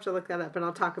 Yeah, I'll have to look that up, and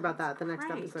I'll talk about that the next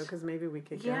episode, because maybe we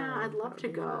could go. Yeah, I'd love to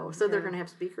go. So they're going to have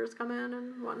speakers come in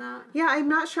and whatnot? Yeah, I'm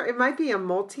not sure. It might be a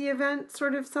multi-event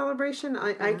sort of celebration.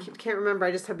 I can't remember.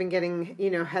 I just have been getting,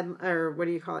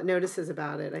 notices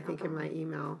about it, I think, in my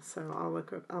email. So I'll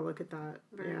look at that.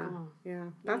 Very cool. Yeah,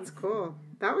 that's cool.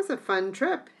 That was a fun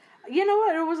trip. You know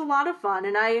what? It was a lot of fun,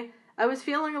 and I was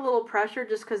feeling a little pressure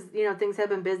just because, things have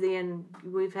been busy and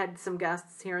we've had some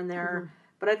guests here and there.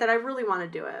 But I thought I really want to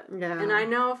do it. Yeah. And I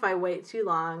know if I wait too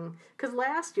long, because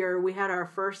last year we had our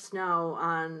first snow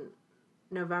on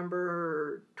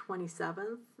November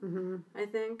 27th, I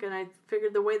think. And I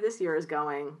figured the way this year is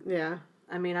going. Yeah.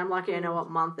 I mean, I'm lucky I know what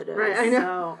month it is. Right, I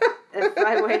know. So if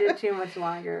I waited too much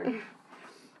longer...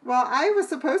 Well, I was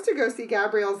supposed to go see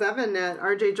Gabrielle Zevin at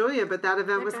RJ Julia, but that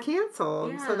event was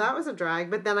canceled. Yeah. So that was a drag.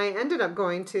 But then I ended up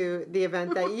going to the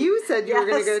event that you said you were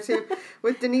going to go to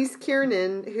with Denise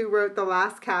Kiernan, who wrote The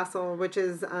Last Castle, which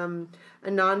is a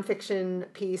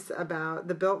nonfiction piece about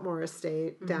the Biltmore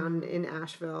estate down in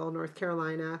Asheville, North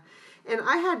Carolina. And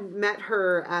I had met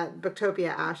her at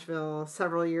Booktopia Asheville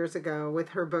several years ago with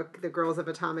her book, The Girls of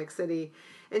Atomic City.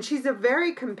 And she's a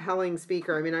very compelling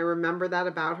speaker. I mean, I remember that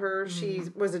about her. She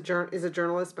is a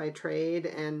journalist by trade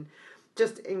and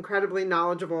just incredibly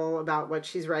knowledgeable about what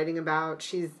she's writing about.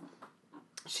 She's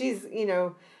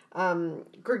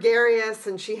gregarious,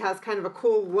 and she has kind of a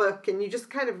cool look, and you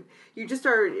just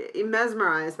are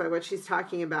mesmerized by what she's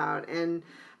talking about. And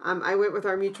I went with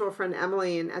our mutual friend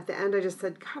Emily, and at the end I just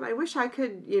said, God, I wish I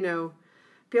could,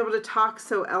 be able to talk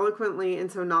so eloquently and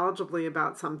so knowledgeably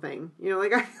about something. I feel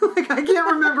like I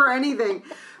can't remember anything.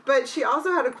 But she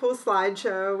also had a cool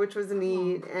slideshow, which was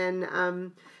neat.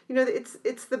 And,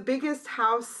 it's the biggest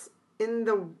house in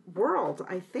the world,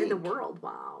 I think. In the world,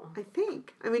 wow. I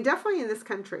think. I mean, definitely in this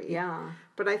country. Yeah.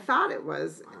 But I thought it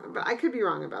was. But I could be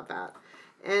wrong about that.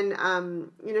 And,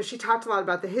 she talked a lot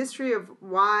about the history of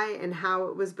why and how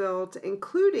it was built,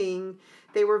 including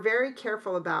they were very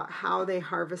careful about how they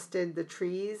harvested the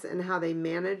trees and how they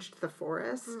managed the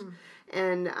forest.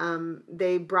 And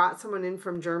they brought someone in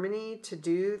from Germany to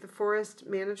do the forest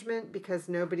management because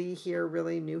nobody here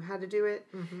really knew how to do it.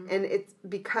 And it's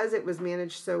because it was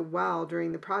managed so well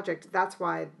during the project, that's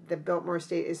why the Biltmore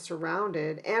Estate is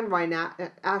surrounded, and why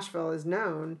Asheville is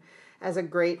known as a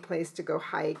great place to go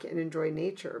hike and enjoy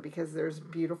nature, because there's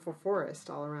beautiful forest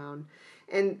all around.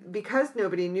 And because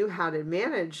nobody knew how to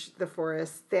manage the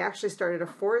forest, they actually started a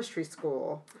forestry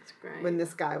school. That's great. When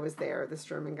this guy was there, this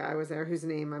German guy was there, whose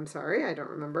name I'm sorry, I don't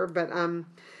remember. But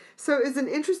so it's an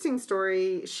interesting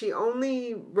story. She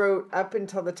only wrote up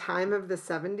until the time of the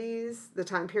 70s, the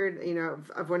time period,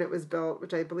 of when it was built,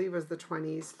 which I believe was the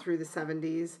 20s through the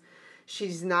 70s.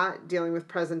 She's not dealing with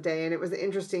present day. And it was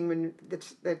interesting when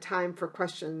the time for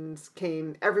questions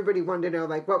came, everybody wanted to know,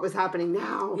 what was happening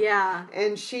now. Yeah.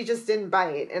 And she just didn't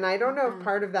bite. And I don't know if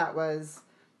part of that was,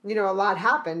 a lot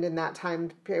happened in that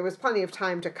time. It was plenty of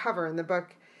time to cover in the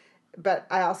book. But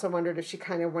I also wondered if she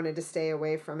kind of wanted to stay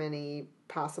away from any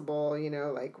possible,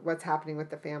 like what's happening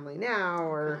with the family now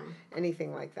or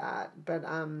anything like that. But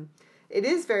it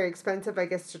is very expensive, I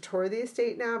guess, to tour the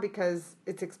estate now because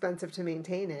it's expensive to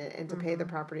maintain it and to pay the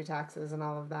property taxes and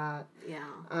all of that.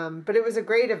 Yeah. But it was a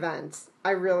great event.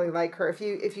 I really like her.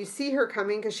 If you see her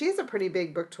coming, because she has a pretty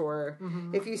big book tour,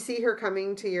 if you see her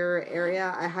coming to your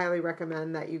area, I highly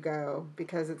recommend that you go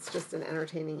because it's just an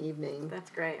entertaining evening. That's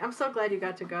great. I'm so glad you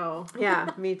got to go. Yeah,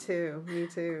 me too. Me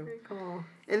too. Very cool.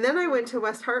 And then I went to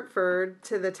West Hartford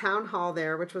to the town hall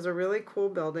there, which was a really cool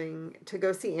building, to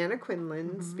go see Anna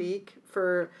Quinlan speak.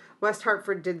 For West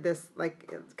Hartford did this,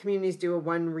 like, communities do a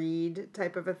one read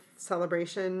type of a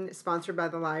celebration sponsored by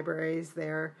the libraries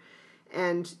there.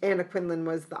 And Anna Quinlan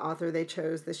was the author they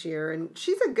chose this year. And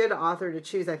she's a good author to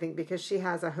choose, I think, because she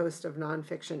has a host of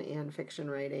nonfiction and fiction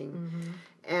writing.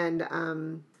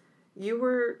 And you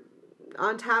were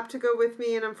on tap to go with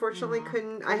me, and unfortunately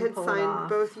couldn't. I had signed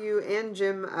both you and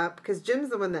Jim up, because Jim's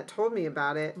the one that told me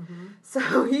about it.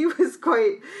 So he was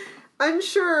quite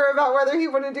unsure about whether he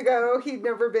wanted to go. He'd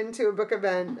never been to a book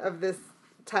event of this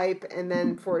type, and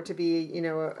then for it to be,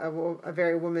 a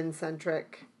very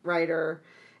woman-centric writer.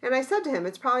 And I said to him,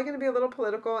 it's probably going to be a little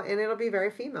political, and it'll be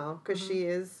very female, because she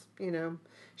is,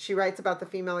 she writes about the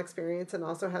female experience and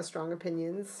also has strong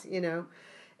opinions,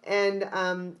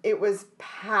 And it was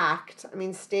packed. I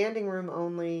mean, standing room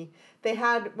only. They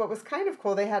had, what was kind of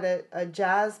cool, they had a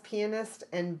jazz pianist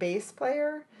and bass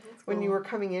player when you were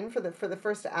coming in for the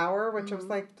first hour, which I was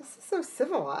like, this is so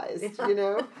civilized,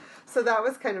 So that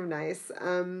was kind of nice.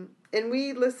 And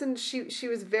we listened. She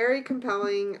was very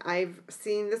compelling. I've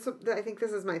seen this. I think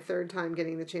this is my third time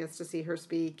getting the chance to see her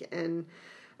speak. And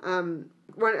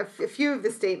a few of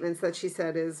the statements that she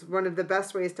said is, one of the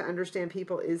best ways to understand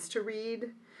people is to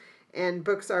read. And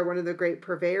books are one of the great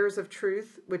purveyors of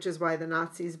truth, which is why the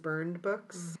Nazis burned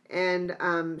books. And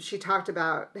she talked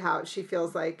about how she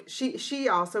feels like she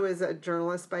also is a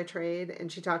journalist by trade,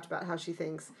 and she talked about how she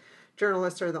thinks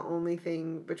journalists are the only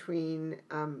thing between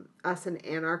us and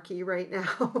anarchy right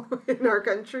now in our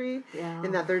country,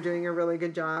 and that they're doing a really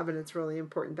good job, and it's really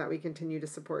important that we continue to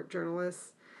support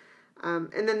journalists. And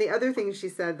then the other thing she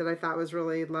said that I thought was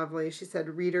really lovely, she said,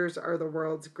 readers are the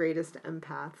world's greatest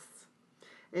empaths.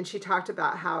 And she talked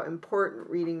about how important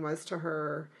reading was to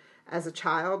her as a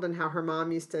child, and how her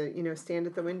mom used to, stand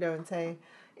at the window and say,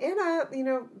 Anna,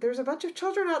 there's a bunch of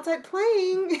children outside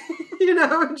playing,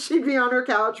 and she'd be on her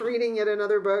couch reading yet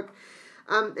another book.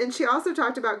 And she also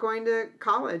talked about going to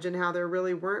college and how there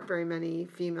really weren't very many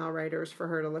female writers for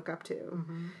her to look up to.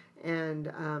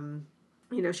 And,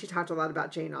 she talked a lot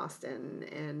about Jane Austen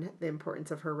and the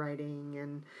importance of her writing,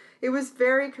 and it was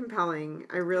very compelling.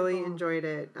 I really enjoyed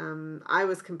it. I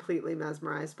was completely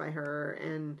mesmerized by her,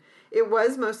 and it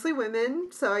was mostly women,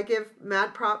 so I give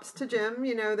mad props to Jim.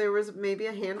 There was maybe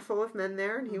a handful of men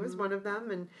there, and he was one of them,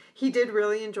 and he did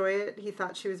really enjoy it. He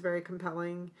thought she was very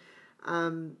compelling.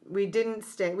 We didn't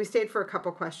stay. We stayed for a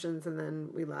couple questions, and then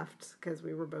we left because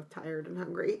we were both tired and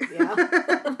hungry.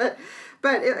 Yeah.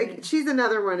 but she's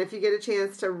another one. If you get a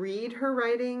chance to read her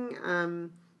writing,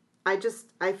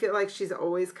 I feel like she's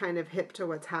always kind of hip to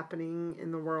what's happening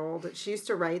in the world. She used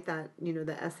to write that,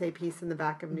 the essay piece in the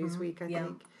back of Newsweek, I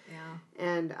think. Yeah.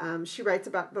 And she writes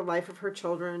about the life of her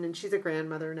children, and she's a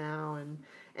grandmother now,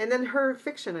 and then her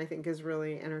fiction, I think, is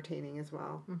really entertaining as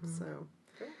well. So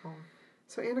very cool.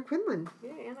 So Anna Quinlan.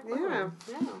 Yeah, Anna Quinlan.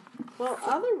 Yeah. Well,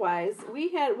 otherwise, we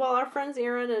had, our friends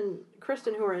Erin and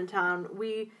Kristen who were in town,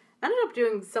 we ended up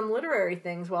doing some literary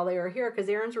things while they were here, because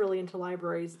Erin's really into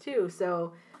libraries too.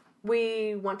 So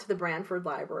we went to the Branford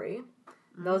Library.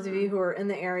 Those of you who are in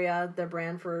the area, the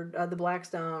Branford, the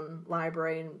Blackstone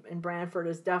Library in Branford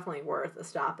is definitely worth a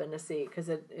stop in to see, because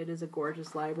it is a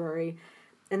gorgeous library.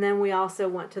 And then we also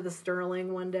went to the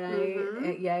Sterling one day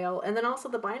at Yale. And then also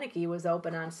the Beinecke was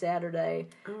open on Saturday.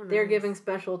 Oh, nice. They're giving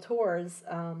special tours.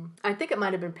 I think it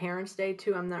might have been Parents' Day,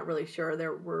 too. I'm not really sure.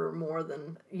 There were more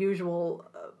than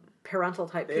usual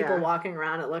parental-type people walking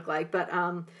around, it looked like. But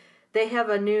they have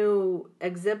a new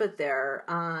exhibit there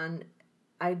on,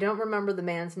 I don't remember the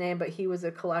man's name, but he was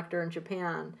a collector in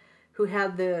Japan who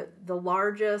had the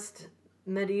largest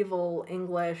medieval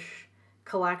English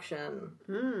collection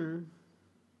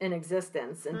in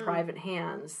existence in private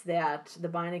hands that the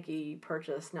Beinecke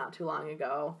purchased not too long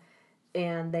ago,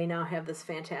 and they now have this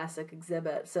fantastic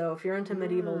exhibit. So if you're into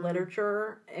medieval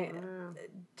literature,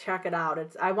 check it out.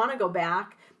 I want to go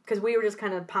back, because we were just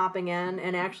kind of popping in,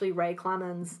 and actually Ray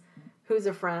Clemens, who's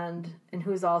a friend and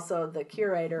who's also the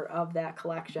curator of that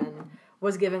collection,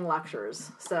 was giving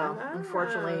lectures. So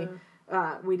unfortunately,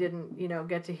 we didn't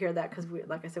get to hear that, because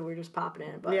like I said, we were just popping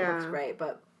in, but it looks great.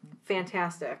 But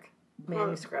fantastic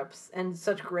manuscripts, and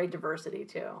such great diversity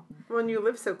too. Well, and you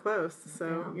live so close,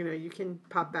 so you can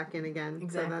pop back in again.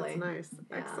 Exactly. So that's nice.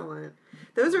 Yeah. Excellent.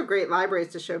 Those are great libraries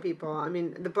to show people. I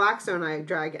mean, the Blackstone, I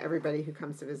drag everybody who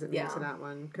comes to visit me to that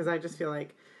one because I just feel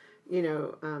like,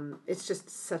 it's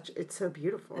just it's so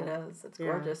beautiful. It is. It's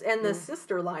gorgeous. And the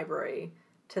sister library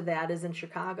to that is in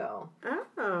Chicago.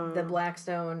 Oh. The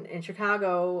Blackstone in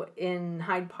Chicago in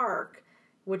Hyde Park,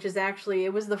 which is actually,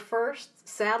 it was the first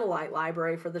satellite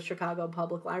library for the Chicago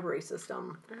Public Library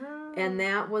System. Oh. And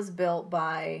that was built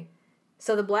by,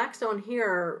 so the Blackstone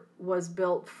here was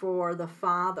built for the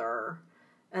father,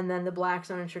 and then the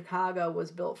Blackstone in Chicago was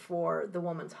built for the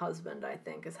woman's husband, I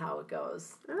think, is how it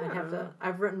goes. Oh.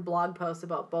 I've written blog posts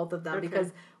about both of them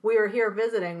because we were here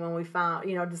visiting when we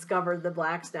discovered the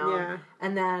Blackstone. Yeah.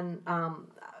 And then,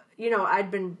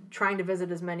 I'd been trying to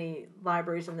visit as many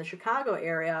libraries in the Chicago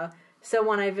area. So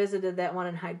when I visited that one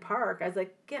in Hyde Park, I was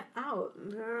like, get out.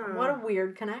 Oh. What a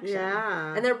weird connection.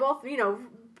 Yeah. And they're both,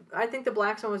 I think the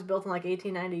Blackstone was built in like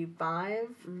 1895.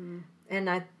 Mm-hmm.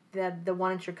 And the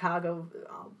one in Chicago,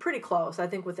 pretty close. I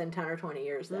think within 10 or 20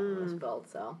 years that one was built.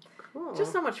 So cool.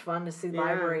 Just so much fun to see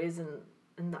libraries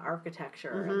and the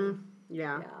architecture.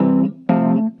 Mm-hmm.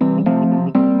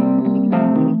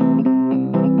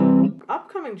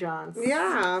 Upcoming Johns.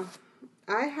 Yeah.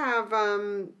 I have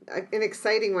an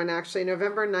exciting one, actually.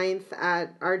 November 9th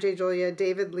at R.J. Julia,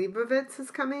 David Leibovitz is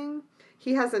coming.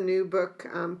 He has a new book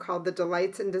called The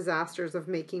Delights and Disasters of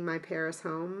Making My Paris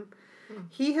Home.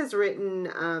 He has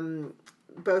written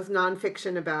both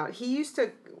nonfiction about... He used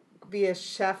to be a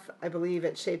chef, I believe,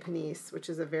 at Chez Panisse, which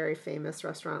is a very famous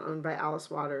restaurant owned by Alice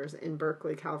Waters in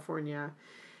Berkeley, California.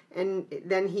 And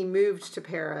then he moved to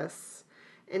Paris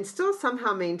and still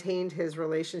somehow maintained his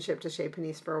relationship to Chez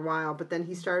Panisse for a while. But then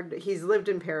he's lived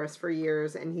in Paris for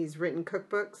years, and he's written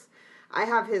cookbooks. I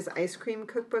have his ice cream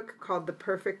cookbook called The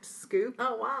Perfect Scoop.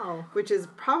 Oh, wow. Which is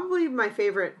probably my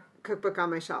favorite cookbook on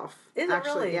my shelf. Is it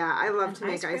really? Yeah, I love to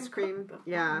make ice cream.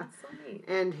 Yeah. Oh, that's so neat.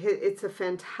 And it's a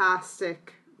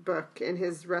fantastic book, and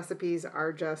his recipes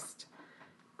are just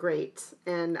great.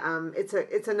 And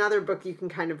it's another book you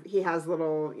can he has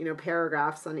little,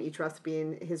 paragraphs on each recipe,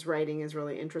 and his writing is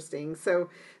really interesting. So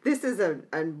this is a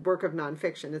work of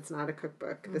nonfiction. It's not a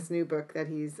cookbook. This new book that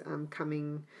he's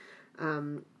coming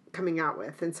out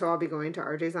with. And so I'll be going to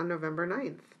RJ's on November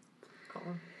 9th. Cool.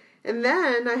 And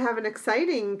then I have an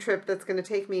exciting trip that's going to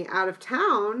take me out of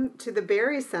town to the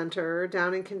Berry Center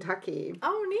down in Kentucky.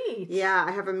 Oh, neat. Yeah,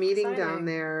 I have a meeting down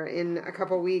there in a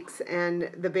couple weeks, and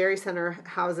the Berry Center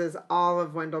houses all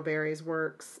of Wendell Berry's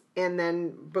works, and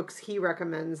then books he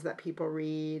recommends that people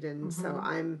read. And so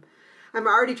I'm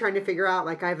already trying to figure out,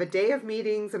 I have a day of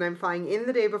meetings, and I'm flying in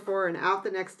the day before and out the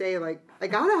next day. I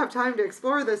gotta have time to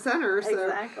explore the center. So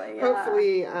exactly, yeah.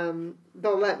 Hopefully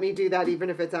they'll let me do that even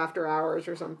if it's after hours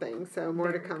or something. So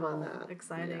more to come on that.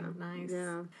 Exciting. Yeah. Nice.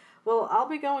 Yeah. Well, I'll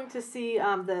be going to see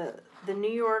the New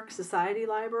York Society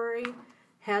Library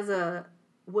has a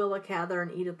Willa Cather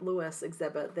and Edith Lewis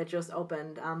exhibit that just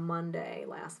opened on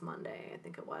last Monday, I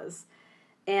think it was.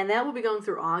 And that will be going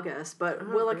through August, but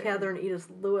Willa Cather and Edith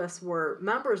Lewis were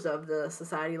members of the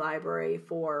Society Library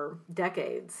for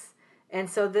decades. And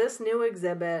so this new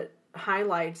exhibit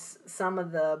highlights some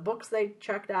of the books they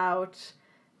checked out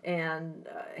and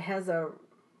has a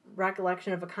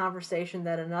recollection of a conversation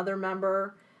that another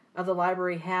member of the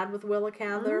library had with Willa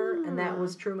Cather, and that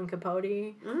was Truman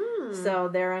Capote. So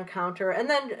their encounter, and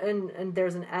then and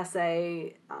there's an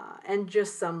essay and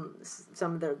just some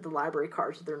of the library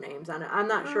cards with their names on it. I'm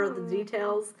not sure of the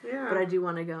details, but I do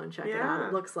want to go and check it out.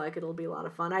 It looks like it'll be a lot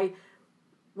of fun. I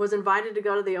was invited to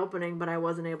go to the opening, but I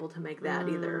wasn't able to make that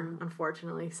either,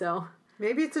 unfortunately. So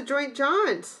maybe it's a joint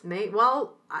jaunt.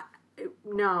 No,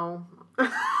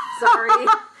 sorry.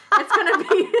 It's gonna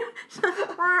be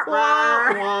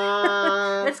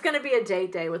it's gonna be a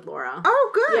date day with Laura.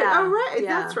 Oh, good. Yeah. Oh, right.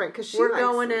 Yeah. That's right. Because we're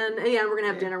going in. Yeah, we're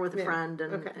gonna have dinner with a friend,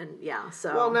 and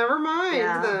So well, never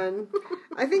mind then.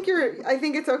 I think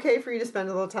it's okay for you to spend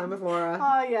a little time with Laura.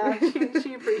 Oh yeah,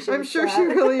 she appreciates. I'm sure that. she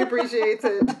really appreciates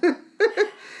it.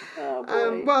 Oh,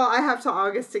 boy. Well, I have till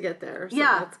August to get there. So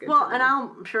that's good. Well, and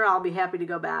I'm sure I'll be happy to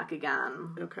go back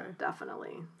again. Okay.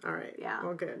 Definitely. All right. Yeah.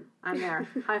 Well, good. I'm there.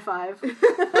 High five.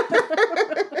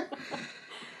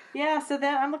 Yeah, so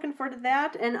I'm looking forward to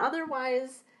that. And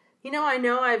otherwise, I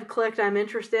know I'm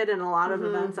interested in a lot of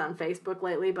events on Facebook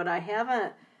lately, but I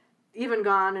haven't even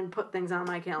gone and put things on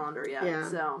my calendar yet. Yeah,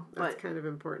 so that's kind of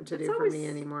important to do for me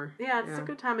anymore. Yeah, it's a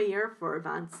good time of year for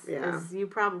events. Yeah. As you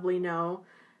probably know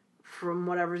from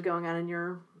whatever's going on in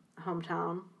your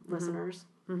hometown, listeners.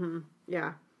 Mm-hmm.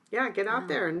 Yeah. Yeah, get out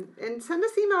there and send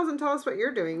us emails and tell us what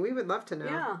you're doing. We would love to know.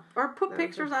 Yeah, or put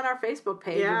pictures on our Facebook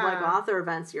page of like author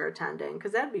events you're attending,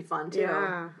 because that'd be fun too.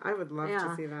 Yeah, I would love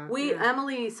to see that.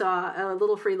 Emily saw a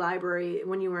little free library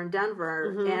when you were in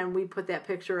Denver, and we put that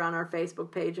picture on our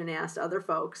Facebook page and asked other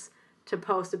folks to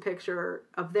post a picture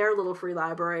of their little free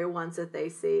library once that they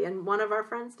see, and one of our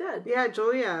friends did. Yeah,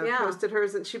 Julia posted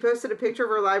hers, and she posted a picture of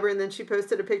her library, and then she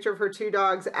posted a picture of her 2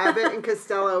 dogs, Abbott and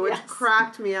Costello, which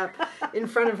cracked me up in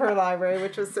front of her library,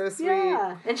 which was so sweet.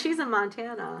 Yeah, and she's in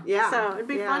Montana. Yeah. So it'd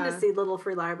be fun to see little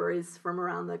free libraries from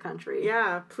around the country.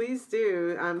 Yeah, please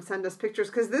do send us pictures,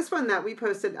 because this one that we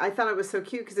posted, I thought it was so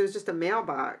cute because it was just a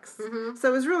mailbox. So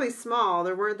it was really small.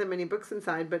 There weren't that many books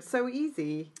inside, but so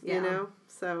easy, you know?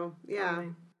 So, yeah.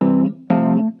 Totally.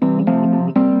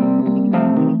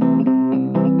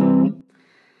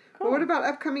 Well, what about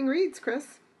upcoming reads,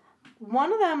 Chris? One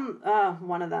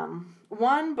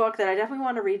book that I definitely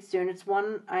want to read soon. It's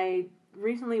one I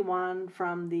recently won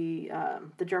from the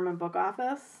German Book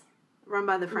Office, run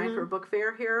by the Frankfurt Book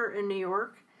Fair here in New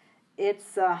York.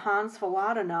 It's a Hans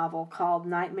Fallada novel called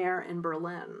Nightmare in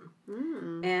Berlin.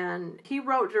 And he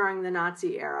wrote during the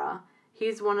Nazi era.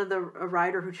 He's a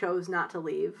writer who chose not to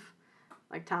leave,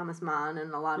 like Thomas Mann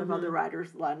and a lot of other writers,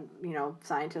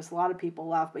 scientists, a lot of people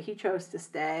left, but he chose to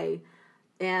stay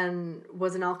and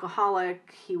was an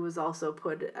alcoholic. He was also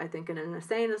put, I think, in an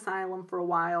insane asylum for a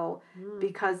while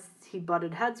because he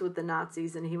butted heads with the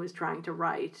Nazis and he was trying to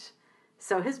write.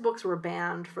 So his books were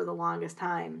banned for the longest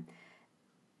time.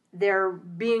 They're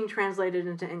being translated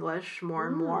into English more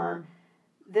and more.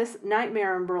 This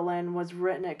Nightmare in Berlin was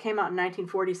written, it came out in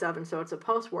 1947, so it's a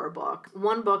post-war book.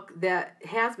 One book that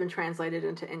has been translated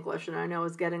into English, and I know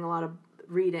is getting a lot of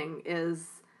reading, is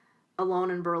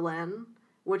Alone in Berlin,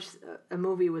 which a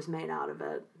movie was made out of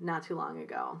it not too long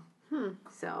ago.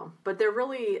 So, but they're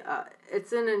really,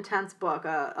 it's an intense book.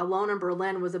 Alone in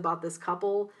Berlin was about this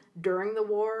couple during the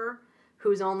war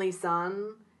whose only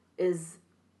son is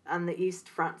on the East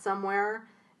Front somewhere,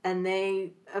 and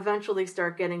they eventually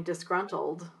start getting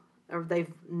disgruntled, or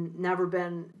they've never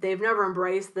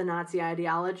embraced the Nazi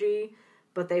ideology,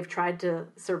 but they've tried to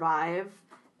survive,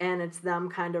 and it's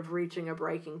them kind of reaching a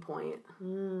breaking point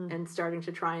and starting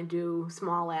to try and do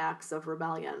small acts of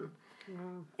rebellion.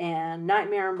 And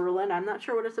Nightmare in Berlin, I'm not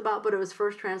sure what it's about, but it was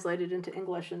first translated into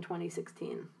English in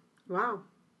 2016. Wow,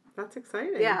 that's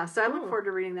exciting. Yeah, so I look forward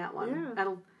to reading that one.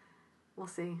 Yeah. We'll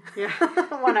see. Yeah.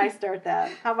 When I start that.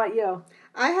 How about you?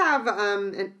 I have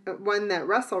one that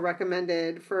Russell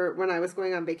recommended for when I was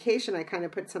going on vacation. I kind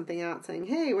of put something out saying,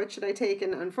 hey, what should I take?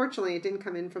 And unfortunately, it didn't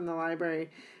come in from the library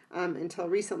until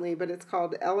recently, but it's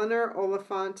called Eleanor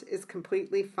Oliphant is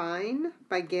Completely Fine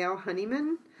by Gail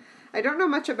Honeyman. I don't know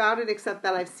much about it except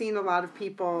that I've seen a lot of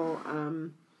people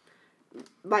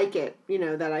like it,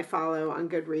 that I follow on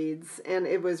Goodreads. And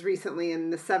it was recently in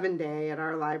the 7-Day at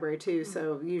our library too,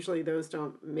 so usually those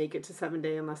don't make it to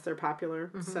 7-Day unless they're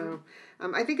popular. So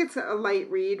I think it's a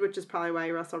light read, which is probably why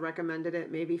Russell recommended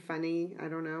it. Maybe funny, I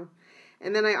don't know.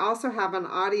 And then I also have an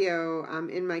audio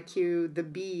in my queue, The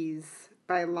Bees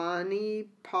by Lonnie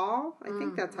Paul. I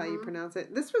think that's how you pronounce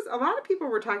it. This was, a lot of people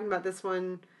were talking about this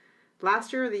one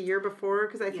last year or the year before,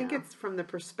 because I think it's from the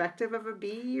perspective of a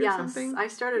bee or something. Yes, I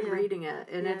started reading it,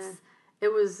 and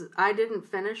I didn't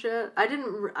finish it.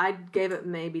 I gave it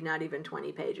maybe not even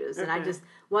 20 pages, and I just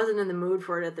wasn't in the mood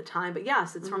for it at the time. But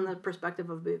yes, it's from the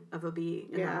perspective of a bee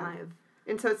in the hive.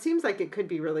 And so it seems like it could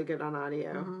be really good on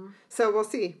audio. So we'll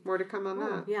see. More to come on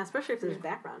that. Yeah, especially if there's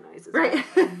background noises. Right.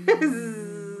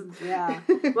 Yeah.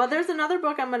 Well, there's another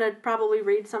book I'm going to probably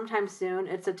read sometime soon.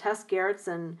 It's a Tess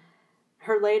Gerritsen,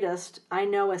 her latest, I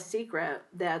Know a Secret,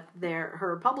 that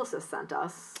her publicist sent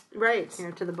us. Right.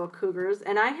 Here to the Book Cougars.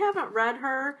 And I haven't read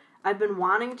her. I've been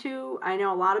wanting to. I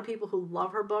know a lot of people who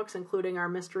love her books, including our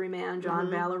mystery man, John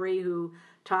Valerie, who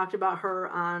talked about her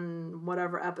on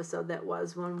whatever episode that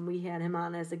was when we had him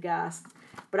on as a guest.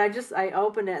 But I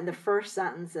opened it, and the first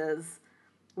sentence is,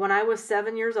 when I was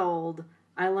 7 years old,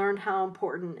 I learned how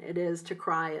important it is to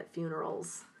cry at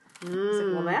funerals. Like,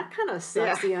 well, that kind of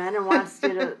sucks you in and wants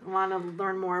you to want to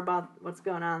learn more about what's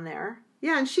going on there.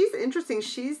 Yeah, and she's interesting.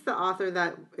 She's the author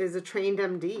that is a trained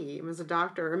MD, was a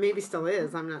doctor, or maybe still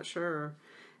is, I'm not sure.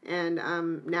 And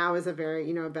now is a very,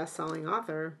 a best-selling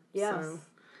author. Yes. So,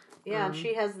 yeah, and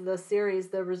she has the series,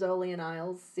 the Rizzoli and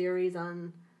Isles series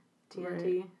on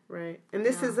TNT. Right. And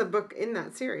this is a book in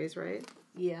that series, right?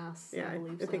 Yes, yeah, I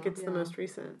believe so. I think it's the most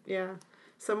recent. Yeah.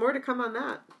 So more to come on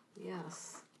that.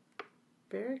 Yes.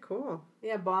 Very cool.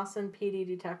 Yeah, Boston PD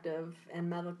detective and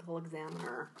medical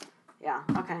examiner. Yeah,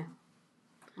 okay.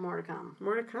 More to come.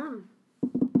 More to come.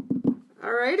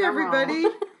 All right, everybody.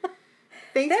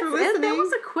 Thanks for listening. That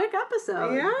was a quick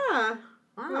episode. Yeah.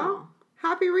 Wow. Well,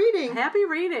 happy reading. Happy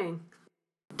reading.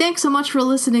 Thanks so much for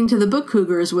listening to The Book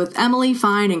Cougars with Emily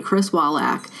Fine and Chris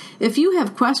Wallach. If you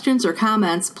have questions or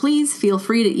comments, please feel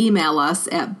free to email us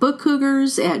at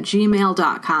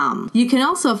bookcougars@gmail.com. You can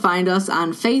also find us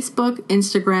on Facebook,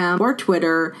 Instagram, or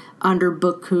Twitter under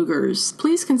Book Cougars.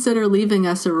 Please consider leaving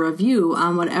us a review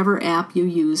on whatever app you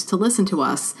use to listen to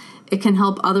us. It can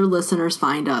help other listeners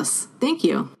find us. Thank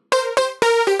you.